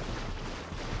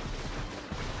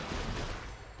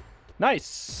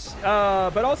 Nice.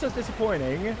 But also it's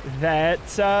disappointing that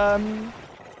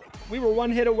we were one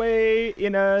hit away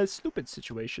in a stupid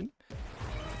situation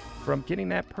from getting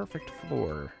that perfect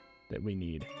floor that we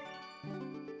need.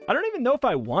 I don't even know if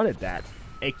I wanted that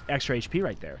extra HP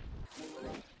right there.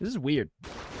 This is weird.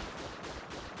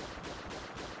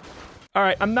 All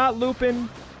right, I'm not looping.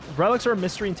 Relics are a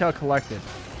mystery until collected.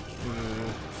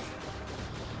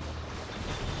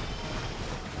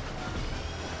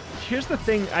 Here's the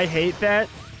thing, I hate that.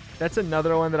 That's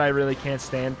another one that I really can't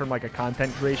stand from like a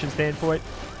content creation standpoint.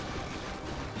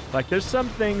 Like there's some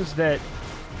things that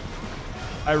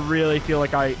I really feel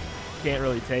like I can't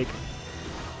really take.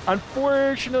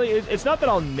 Unfortunately, it's not that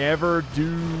I'll never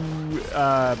do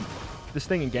this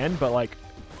thing again, but like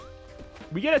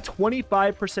we get a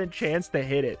 25% chance to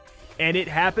hit it, and it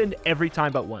happened every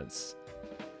time but once.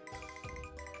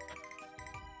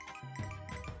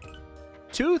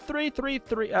 2, 3, 3,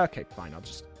 3. Okay, fine. I'll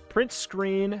just print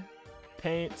screen,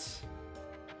 paint.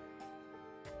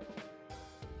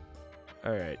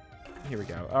 All right, here we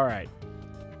go. All right,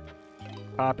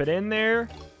 pop it in there.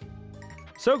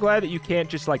 So glad that you can't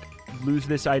just like lose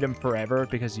this item forever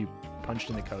because you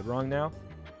punched in the code wrong now.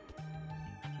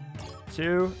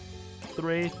 2,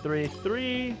 3, 3,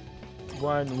 3.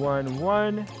 1, 1,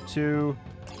 1, 2,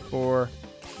 4,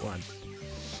 1.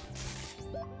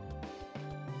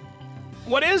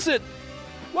 What is it?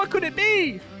 What could it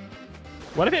be?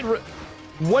 What if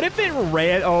it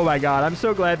ran? Oh my god, I'm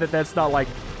so glad that that's not like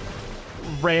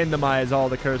randomize all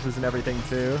the curses and everything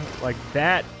too. Like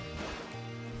that.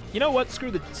 You know what? Screw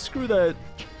the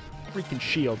freaking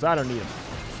shields. I don't need them.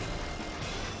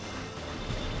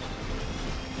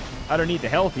 I don't need the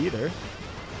health either.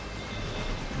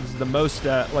 This is the most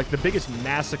like the biggest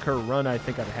massacre run I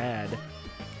think I've had.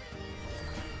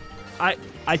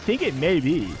 I think it may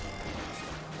be.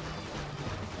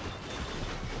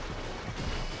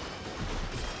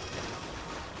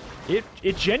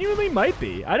 It genuinely might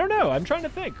be. I don't know. I'm trying to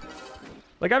think.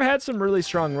 Like, I've had some really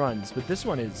strong runs, but this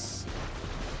one is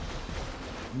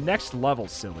next level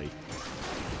silly.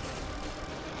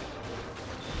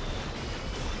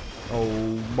 Oh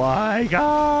my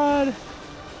god.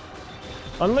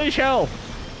 Unleash hell.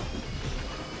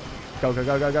 Go, go,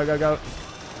 go, go, go, go, go.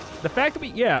 The fact that we...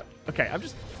 Yeah. Okay, I'm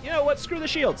just... You know what? Screw the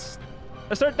shields.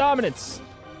 Assert dominance.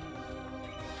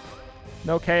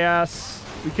 No chaos.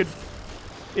 We could...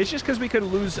 It's just because we could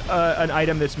lose an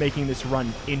item that's making this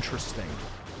run interesting.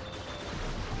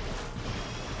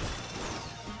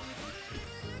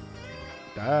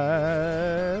 Da,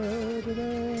 da, da.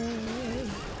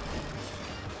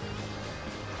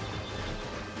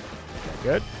 Okay,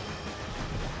 good.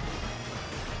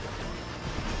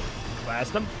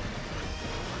 Blast them.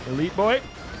 Elite boy.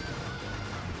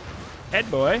 Head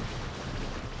boy.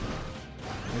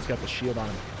 He's got the shield on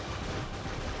him.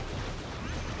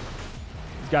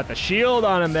 He's got the shield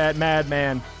on him, that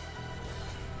madman.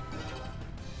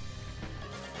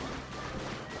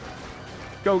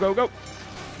 Go, go, go.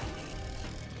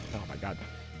 Oh, my God.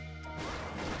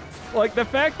 Like, the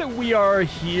fact that we are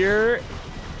here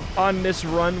on this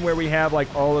run where we have,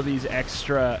 like, all of these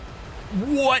extra...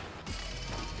 What?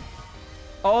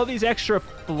 All of these extra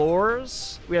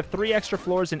floors. We have 3 extra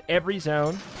floors in every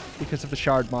zone because of the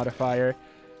shard modifier.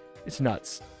 It's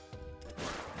nuts.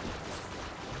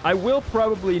 I will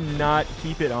probably not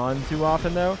keep it on too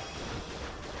often, though.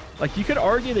 Like, you could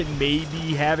argue that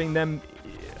maybe having them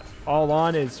all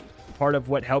on is part of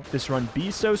what helped this run be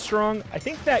so strong. I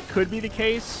think that could be the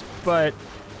case, but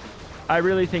I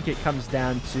really think it comes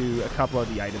down to a couple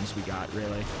of the items we got,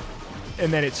 really.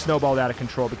 And then it snowballed out of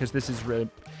control because this is really...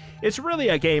 It's really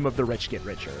a game of the rich get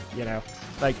richer, you know?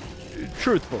 Like,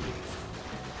 truthfully.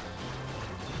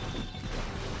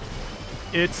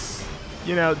 It's,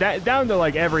 you know, that down to,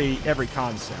 like, every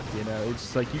concept, you know? It's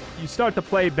just like, you start to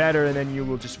play better, and then you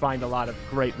will just find a lot of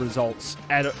great results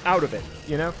out of it,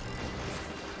 you know?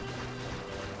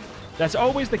 That's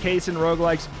always the case in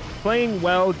roguelikes. Playing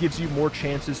well gives you more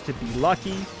chances to be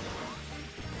lucky.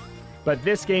 But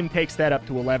this game takes that up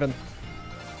to 11.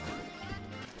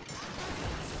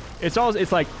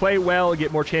 It's like play well,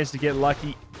 get more chance to get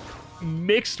lucky,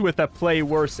 mixed with a play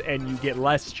worse and you get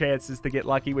less chances to get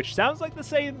lucky, which sounds like the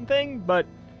same thing, but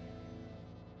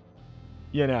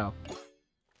you know,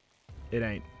 it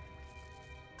ain't.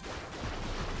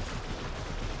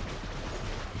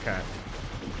 Okay.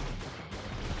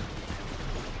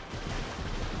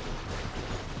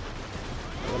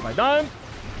 What have I done?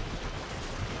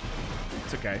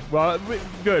 It's okay. Well,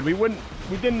 good. We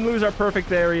didn't lose our perfect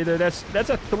there either. That's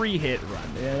a 3-hit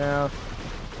run, you know.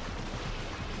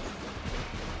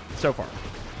 So far.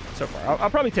 I'll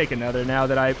probably take another now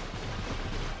that I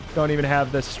don't even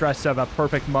have the stress of a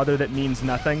perfect mother that means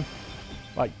nothing.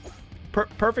 Like,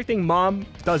 perfecting mom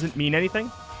doesn't mean anything.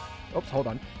 Oops, hold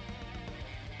on.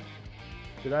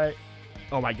 Did I?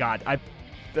 Oh my God!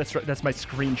 That's my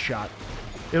screenshot.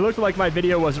 It looked like my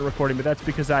video wasn't recording, but that's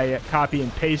because I copy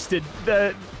and pasted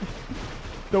the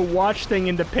watch thing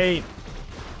into Paint,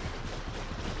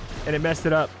 and it messed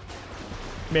it up.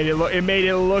 It made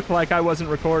it look like I wasn't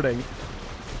recording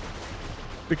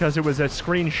because it was a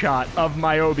screenshot of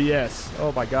my OBS.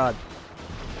 Oh my God.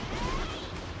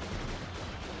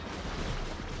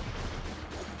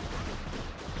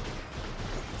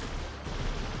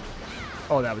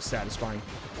 Oh, that was satisfying.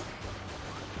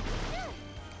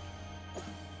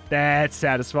 That's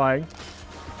satisfying.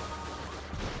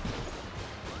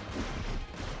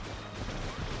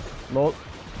 Lol.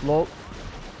 Oh.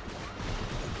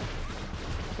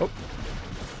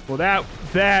 Well,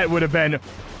 that would have been...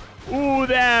 Ooh,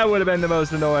 that would have been the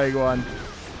most annoying one.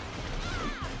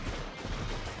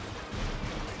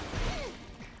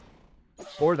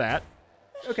 Or that.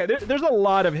 Okay, there's a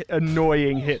lot of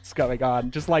annoying hits going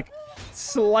on. Just like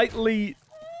slightly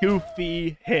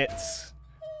goofy hits.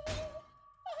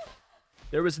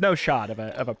 There was no shot of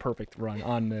a perfect run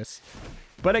on this.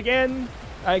 But again,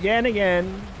 a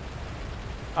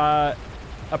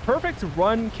perfect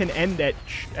run can end at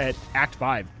Act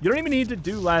 5. You don't even need to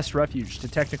do Last Refuge to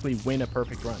technically win a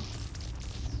perfect run.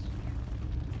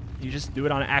 You just do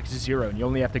it on Act 0, and you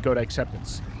only have to go to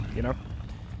Acceptance, you know?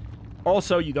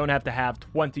 Also, you don't have to have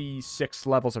 26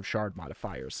 levels of shard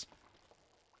modifiers.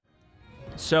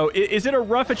 So, is it a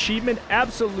rough achievement?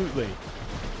 Absolutely.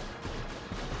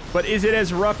 But is it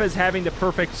as rough as having to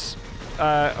perfect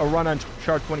a run on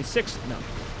shard 26? No.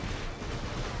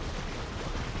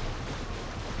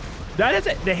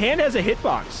 The hand has a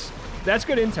hitbox. That's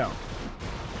good intel.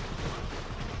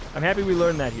 I'm happy we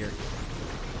learned that here.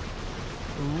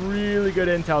 Really good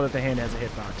intel that the hand has a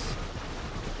hitbox.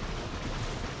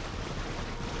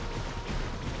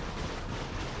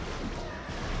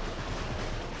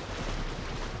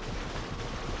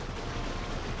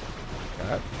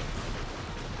 Okay.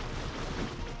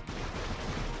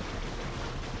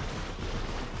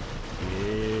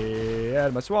 Yeah,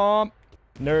 my swamp.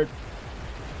 Nerd.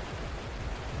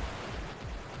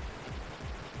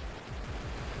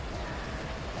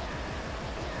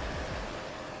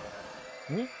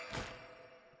 Hmm?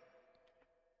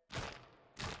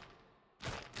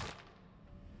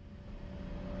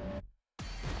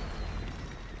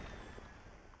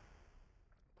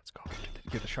 Let's go.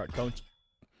 Get the shard. Don't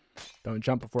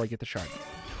jump before I get the shard.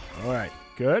 All right.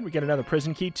 Good. We get another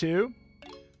prison key, too.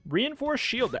 Reinforced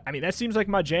shield. I mean, that seems like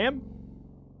my jam.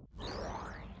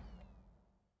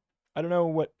 I don't know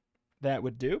what that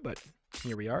would do, but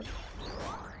here we are.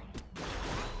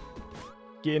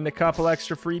 Getting a couple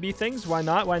extra freebie things. Why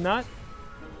not? Why not?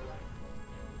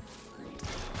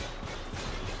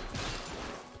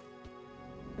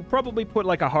 We'll probably put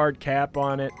like a hard cap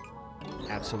on it.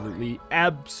 Absolutely,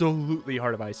 absolutely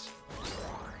Heart of Ice.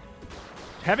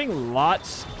 Having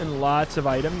lots and lots of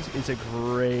items is a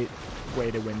great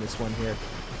way to win this one here.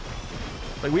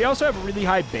 Like, we also have really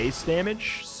high base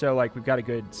damage, so like we've got a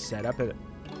good setup at it.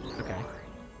 Okay,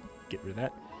 get rid of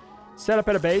that. Setup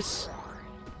at a base.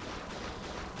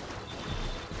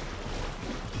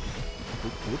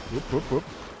 Whoop, whoop, whoop, whoop.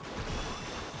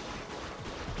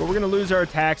 But we're gonna lose our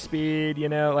attack speed, you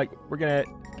know, like what a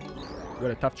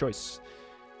tough choice.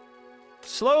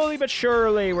 Slowly but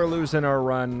surely we're losing our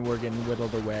run. We're getting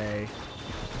whittled away.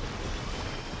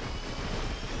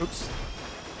 Oops.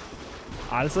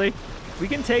 Honestly, we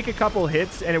can take a couple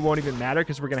hits and it won't even matter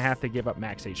because we're gonna have to give up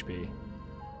max HP.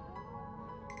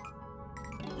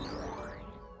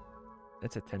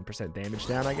 That's a 10% damage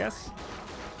down, I guess.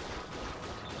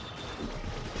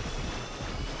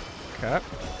 Okay.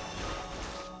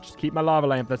 Just keep my lava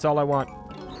lamp. That's all I want.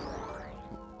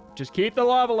 Just keep the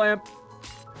lava lamp.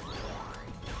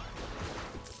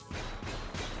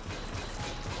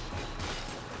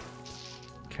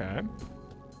 Okay.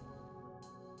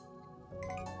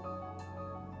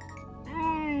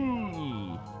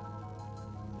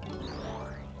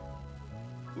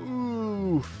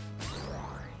 Oof.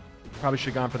 Probably should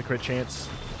have gone for the crit chance.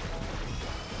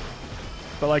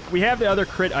 But, like, we have the other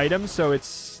crit items, so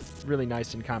it's really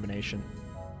nice in combination.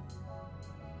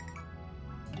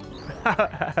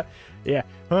 Yeah.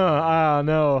 Oh,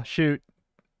 no. Shoot.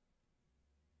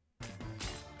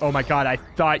 Oh, my God. I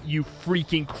thought you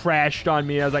freaking crashed on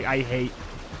me. I was like, I hate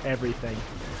everything.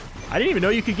 I didn't even know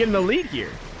you could get in the lead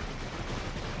here.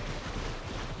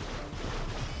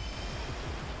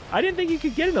 I didn't think you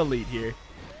could get in the lead here.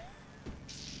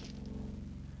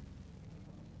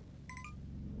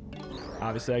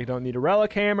 Obviously, I don't need a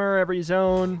relic hammer every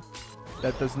zone.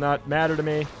 That does not matter to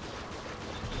me.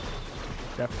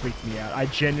 That freaked me out. I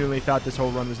genuinely thought this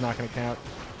whole run was not going to count.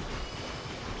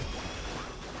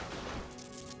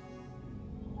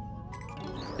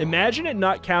 Imagine it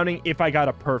not counting if I got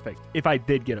a perfect. If I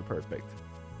did get a perfect.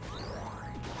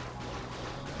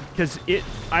 Because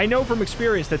I know from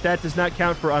experience that does not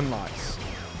count for unlocks.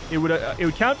 It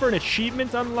would count for an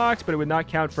achievement unlocks, but it would not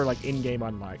count for like in-game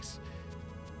unlocks.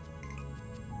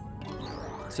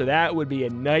 So that would be a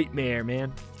nightmare,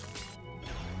 man.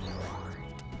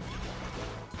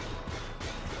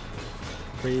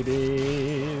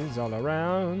 Freebies all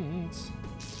around.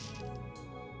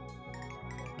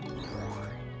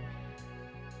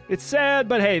 It's sad,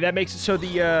 but hey, that makes it so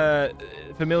the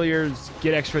familiars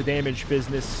get extra damage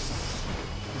business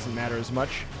doesn't matter as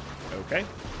much. Okay.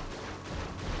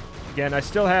 Again, I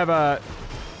still have a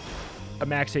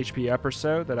max HP up or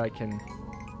so that I can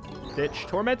ditch.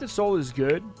 Tormented Soul is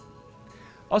good.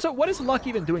 Also, what is luck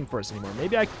even doing for us anymore?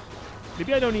 Maybe I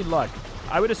don't need luck.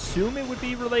 I would assume it would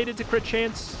be related to crit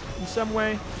chance in some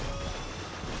way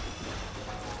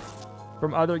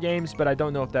from other games, but I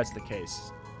don't know if that's the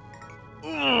case.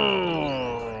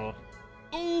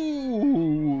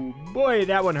 Ooh, boy,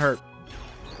 that one hurt.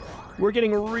 We're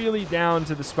getting really down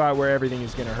to the spot where everything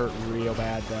is going to hurt real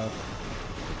bad, though.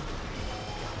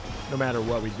 No matter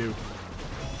what we do.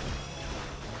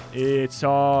 It's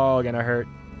all going to hurt.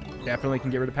 Definitely can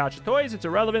get rid of Pouch of Toys. It's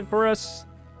irrelevant for us.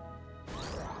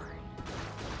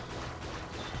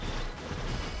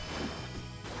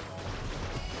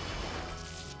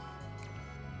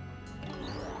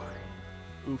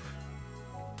 Oof.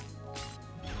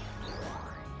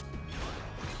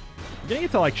 I'm gonna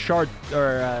get to like shard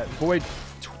or void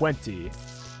 20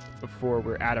 before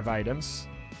we're out of items.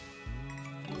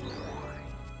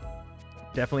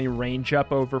 Definitely range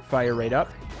up over fire rate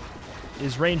up.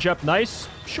 Is range up nice?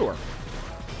 Sure.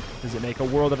 Does it make a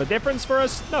world of a difference for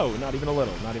us? No, not even a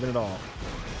little. Not even at all.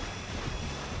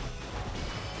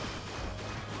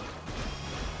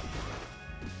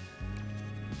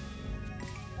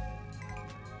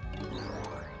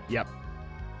 Yep.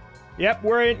 Yep,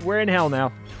 we're in hell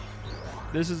now.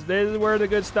 This is where the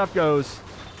good stuff goes.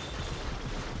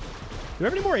 Do we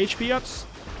have any more HP ups?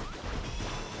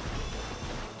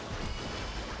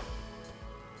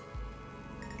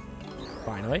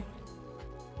 Finally.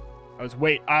 I was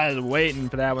waiting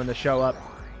for that one to show up.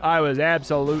 I was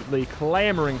absolutely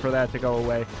clamoring for that to go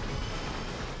away.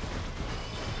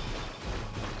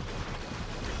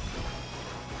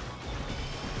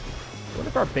 What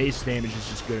if our base damage is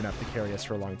just good enough to carry us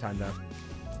for a long time, though?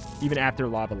 Even after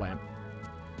Lava Lamp.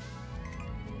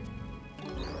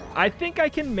 I think I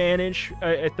can manage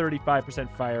a 35%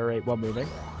 fire rate while moving.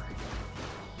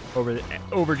 Over the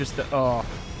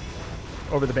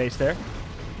base there.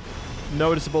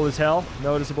 Noticeable as hell.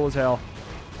 Noticeable as hell.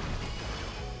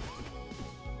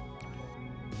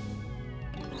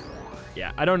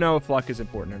 Yeah, I don't know if luck is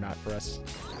important or not for us.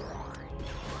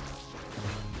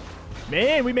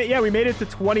 Man, we made it to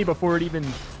 20 before it even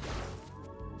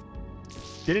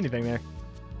did anything there.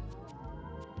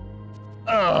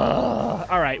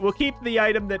 All right, we'll keep the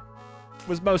item that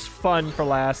was most fun for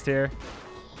last here.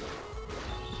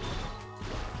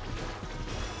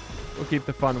 We'll keep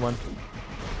the fun one.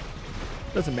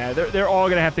 Doesn't matter. They're all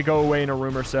going to have to go away in a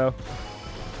room or so.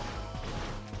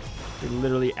 They're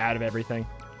literally out of everything.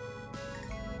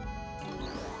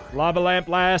 Lava lamp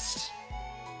last.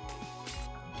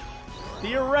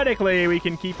 Theoretically, we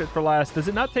can keep it for last. Does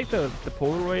it not take the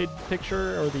Polaroid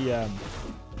picture or the...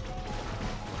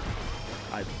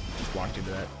 I just walked into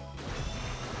that.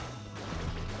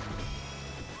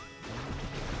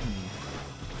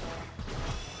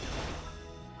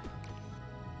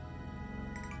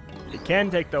 It can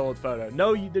take the old photo.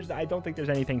 No, I don't think there's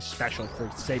anything special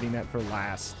for saving that for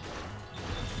last.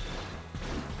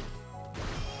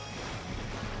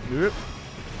 Oop.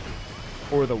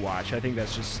 Or the watch. I think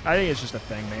it's just a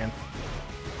thing, man.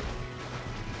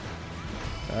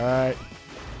 All right.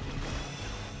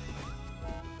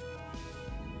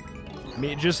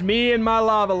 Just me and my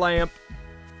lava lamp.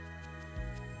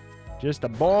 Just a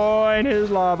boy and his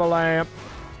lava lamp.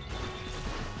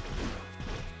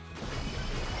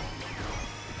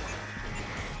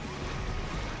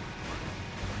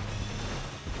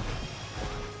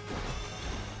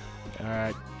 All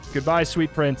right. Goodbye,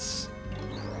 sweet prince.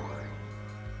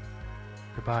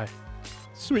 Goodbye.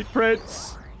 Sweet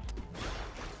prince.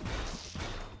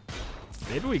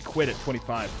 Maybe we quit at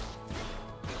 25.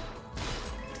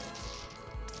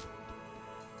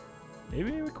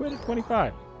 Maybe we quit at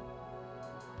 25.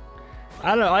 I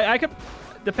don't know. I could...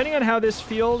 Depending on how this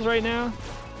feels right now...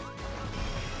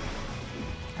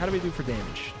 How do we do for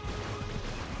damage?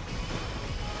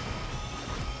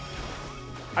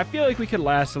 I feel like we could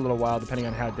last a little while depending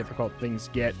on how difficult things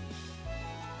get.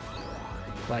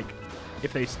 Like,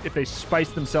 if they spice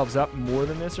themselves up more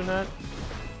than this or not.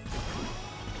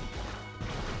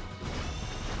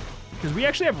 Because we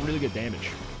actually have really good damage.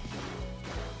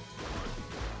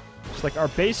 Just like our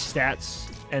base stats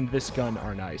and this gun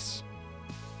are nice.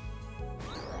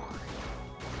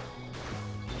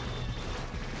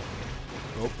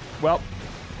 Oh, well,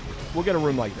 we'll get a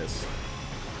room like this.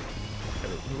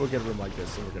 We'll get a room like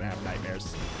this and we're going to have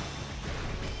nightmares.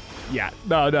 Yeah,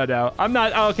 no. I'm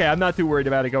not too worried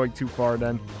about it going too far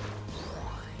then.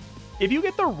 If you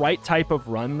get the right type of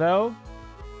run, though,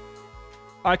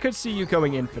 I could see you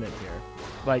going infinite here.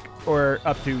 Like, or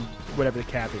up to whatever the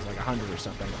cap is, like 100 or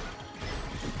something.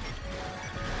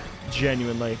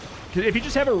 Genuinely. Because if you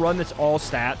just have a run that's all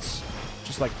stats,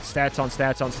 just like stats on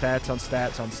stats on stats on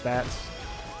stats on stats.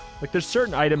 Like, there's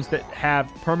certain items that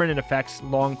have permanent effects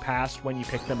long past when you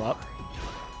pick them up.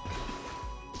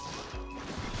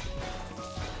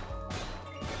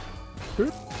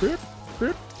 Boop, boop,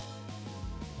 boop.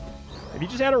 If you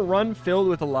just had a run filled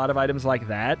with a lot of items like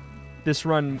that, this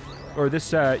run, or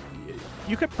this,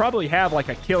 you could probably have, like,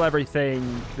 a kill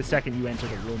everything the second you enter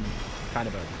the room kind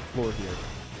of a floor here.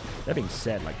 That being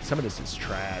said, like, some of this is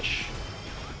trash.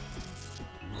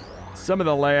 Some of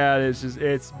the layout is just,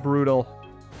 it's brutal.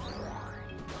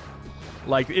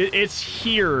 Like, it's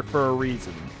here for a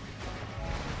reason.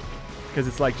 Because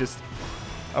it's, like, just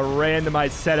a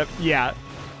randomized setup. Yeah,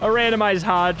 a randomized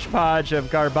hodgepodge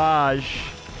of garbage.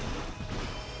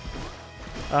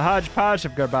 A hodgepodge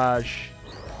of garbage.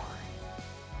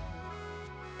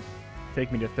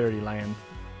 Take me to 30 land.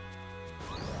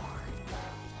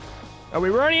 Oh,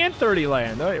 we were already in 30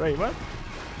 land. Oh, wait, what?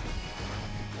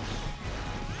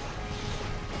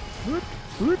 Whoop,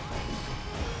 whoop.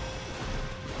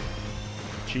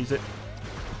 Cheese it.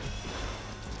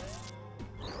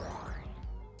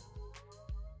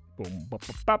 Boom, ba,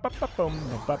 ba, ba, ba, boom,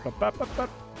 ba, ba, ba, ba, ba.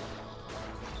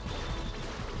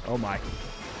 Oh my.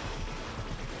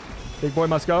 Big boy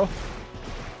must go.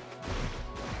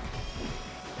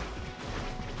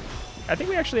 I think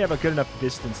we actually have a good enough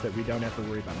distance that we don't have to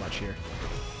worry about much here.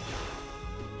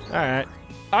 Alright.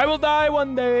 I will die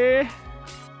one day.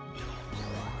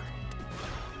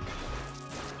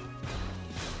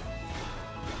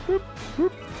 Whoop,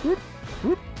 whoop, whoop,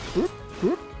 whoop, whoop,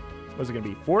 whoop. What's it going to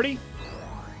be? 40?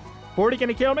 40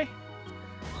 gonna kill me?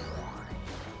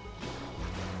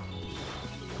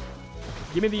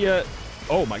 Give me the,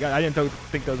 oh my god, I didn't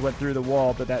think those went through the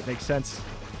wall, but that makes sense.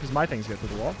 Because my things go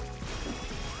through the wall.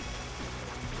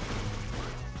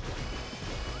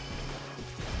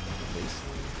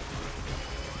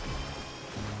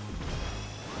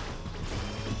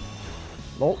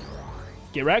 Lol.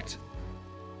 Get wrecked.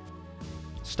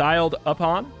 Styled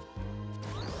upon.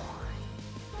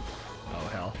 Oh,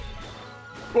 hell.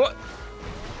 What?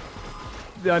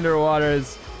 The underwater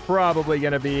is probably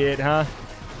going to be it, huh?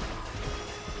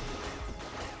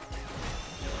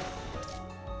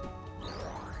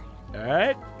 All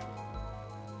right.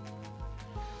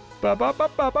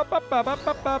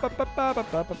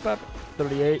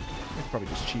 38. I can probably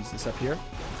just cheese this up here.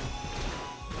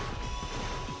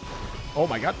 Oh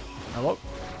my god. Hello.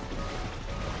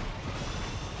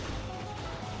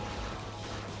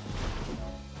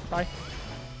 Bye.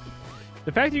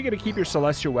 The fact that you're going to keep your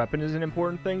celestial weapon is an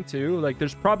important thing, too. Like,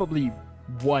 there's probably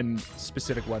one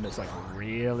specific one that's, like,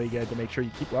 really good to make sure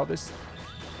you keep. Well, this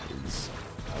is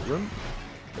a room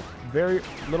with very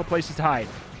little places to hide.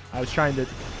 I was trying to...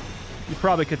 You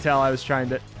probably could tell I was trying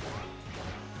to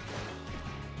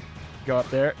go up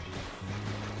there.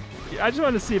 I just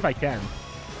wanted to see if I can.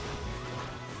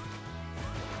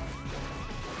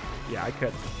 Yeah, I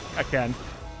could. I can.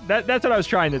 That's what I was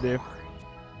trying to do.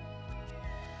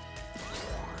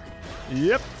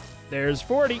 Yep. There's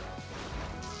 40.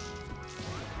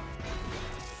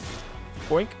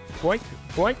 Boink, boink,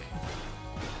 boink.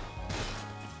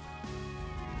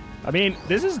 I mean,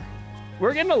 this is...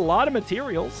 We're getting a lot of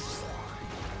materials.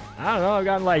 I don't know. I've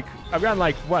gotten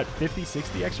like, what, 50,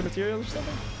 60 extra materials or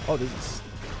something? Oh, this is...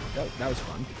 That was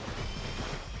fun.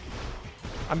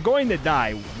 I'm going to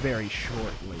die very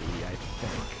shortly, I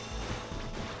think.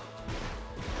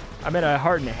 I'm at a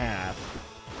heart and a half.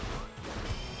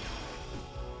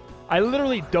 I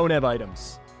literally don't have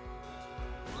items.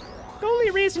 The only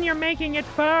reason you're making it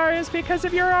far is because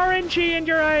of your RNG and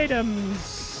your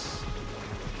items.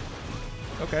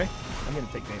 Okay. I'm going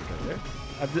to take damage over there.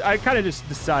 I kind of just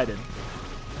decided.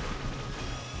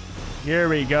 Here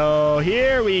we go.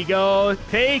 Here we go.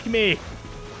 Take me.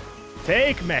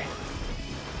 Take me.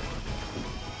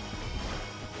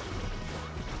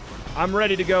 I'm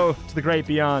ready to go to the great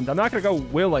beyond. I'm not going to go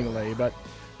willingly, but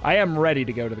I am ready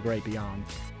to go to the great beyond.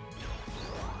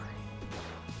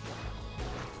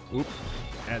 Oop.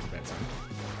 That's a bad sign.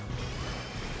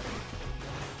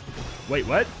 Wait,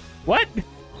 what? What?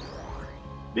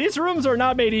 These rooms are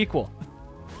not made equal.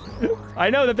 I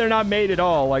know that they're not made at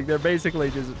all. Like, they're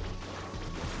basically just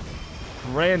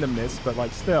randomness, but,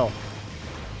 like, still.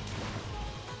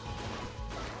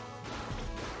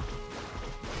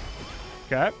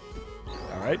 Okay.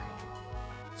 All right.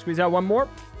 Squeeze out one more.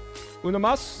 Uno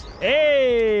mas.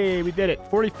 Hey, we did it.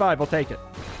 45. I'll take it.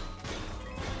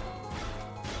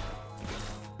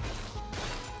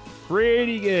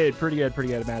 Pretty good. Pretty good. Pretty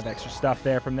good amount of extra stuff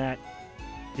there from that.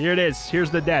 Here it is.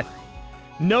 Here's the death.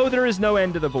 No, there is no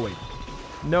end to the void.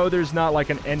 No, there's not like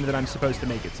an end that I'm supposed to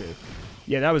make it to.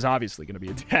 Yeah, that was obviously going to be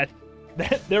a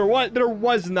death. There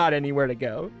was not anywhere to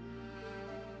go.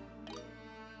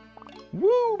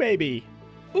 Woo, baby.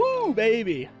 Ooh,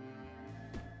 baby.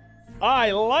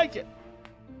 I like it.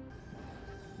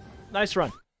 Nice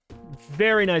run.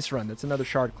 Very nice run. That's another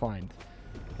shard climbed.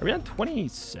 Are we on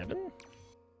 27?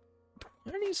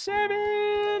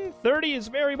 27! 30 is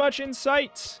very much in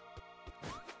sight.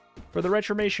 For the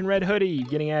Retromation Red Hoodie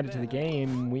getting added to the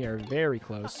game, we are very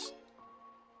close.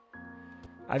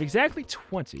 I have exactly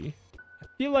 20. I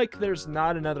feel like there's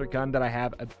not another gun that I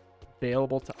have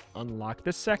available to unlock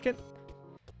this second.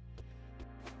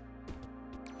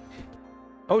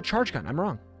 Oh, charge gun. I'm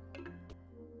wrong.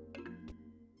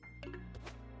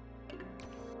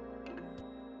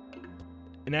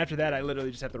 And after that, I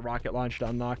literally just have the rocket launch to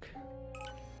unlock.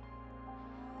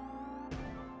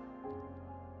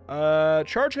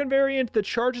 Charge gun variant that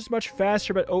charges much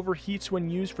faster but overheats when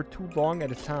used for too long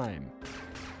at a time.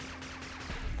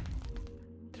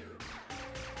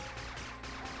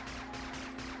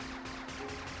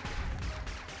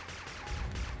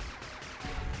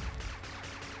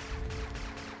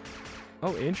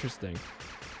 Oh, interesting.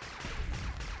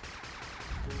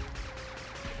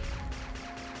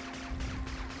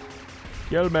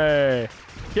 Kill me!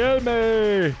 Kill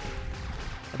me!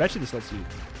 I bet you this lets you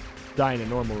die in a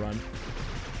normal run.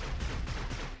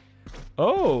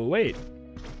 Oh, wait.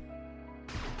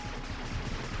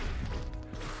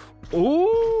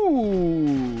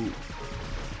 Ooh!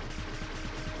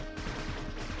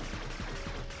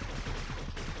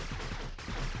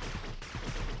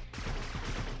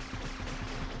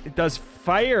 It does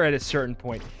fire at a certain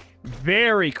point.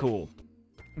 Very cool.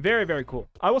 Very, very cool.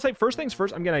 I will say, first things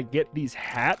first, I'm going to get these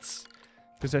hats.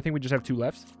 Because I think we just have 2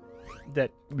 left.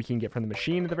 That we can get from the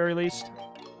machine at the very least.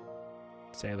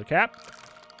 Sailor cap.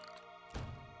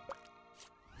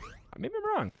 Maybe I'm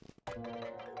wrong.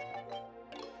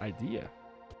 Idea.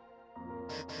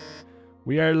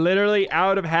 We are literally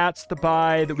out of hats to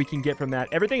buy that we can get from that.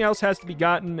 Everything else has to be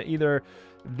gotten either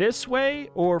this way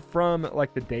or from,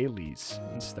 like, the dailies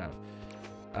and stuff.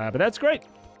 But that's great.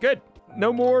 Good.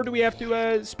 No more do we have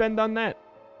to spend on that.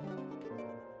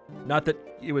 Not that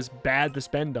it was bad to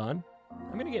spend on.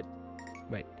 I'm going to get...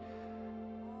 Wait.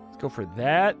 Let's go for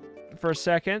that for a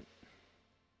second.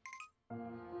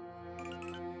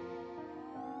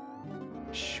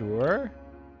 Sure.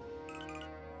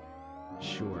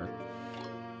 Sure.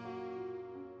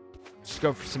 Just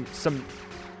go for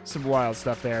some wild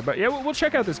stuff there. But yeah, we'll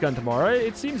check out this gun tomorrow.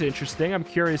 It seems interesting. I'm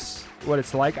curious what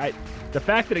it's like. The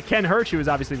fact that it can hurt you is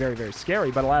obviously very, very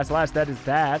scary. But alas, that is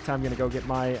that. I'm going to go get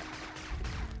my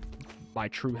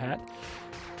true hat.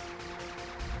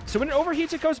 So when it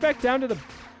overheats, it goes back down to the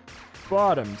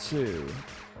bottom, too.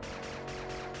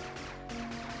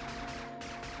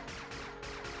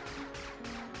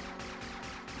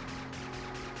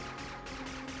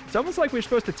 It's almost like we're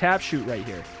supposed to tap shoot right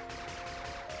here.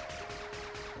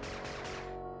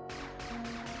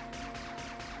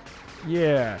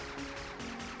 Yeah.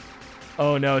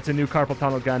 Oh no, it's a new carpal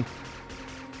tunnel gun.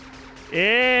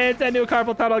 It's a new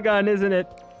carpal tunnel gun, isn't it?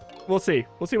 We'll see.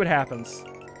 We'll see what happens.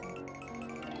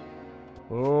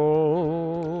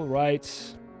 All right.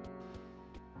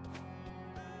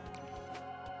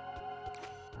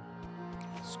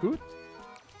 Scoot.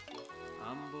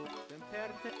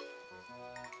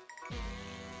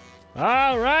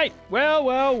 All right.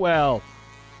 Well.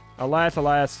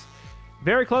 Alas.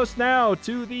 Very close now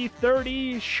to the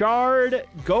 30 shard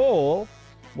goal.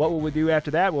 What will we do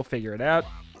after that? We'll figure it out.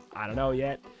 I don't know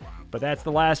yet. But that's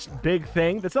the last big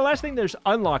thing. That's the last thing there's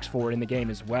unlocks for in the game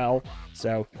as well.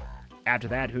 So after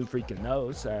that, who freaking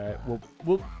knows?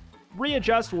 We'll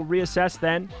readjust. We'll reassess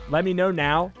then. Let me know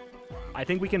now. I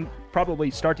think we can probably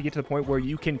start to get to the point where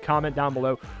you can comment down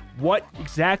below what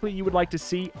exactly you would like to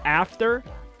see after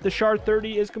the shard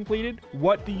 30 is completed.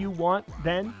 What do you want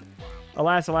then?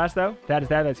 Alas, though, that is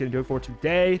that. That's going to do it for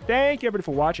today. Thank you, everybody,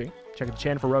 for watching. Check out the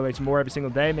channel for roguelites more every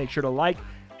single day. Make sure to like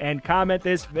and comment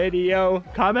this video.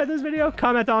 Comment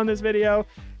on this video.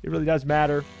 It really does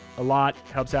matter a lot.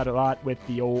 Helps out a lot with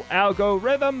the old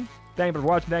algorithm. Thank you for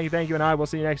watching. Thank you. And I will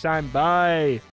see you next time. Bye.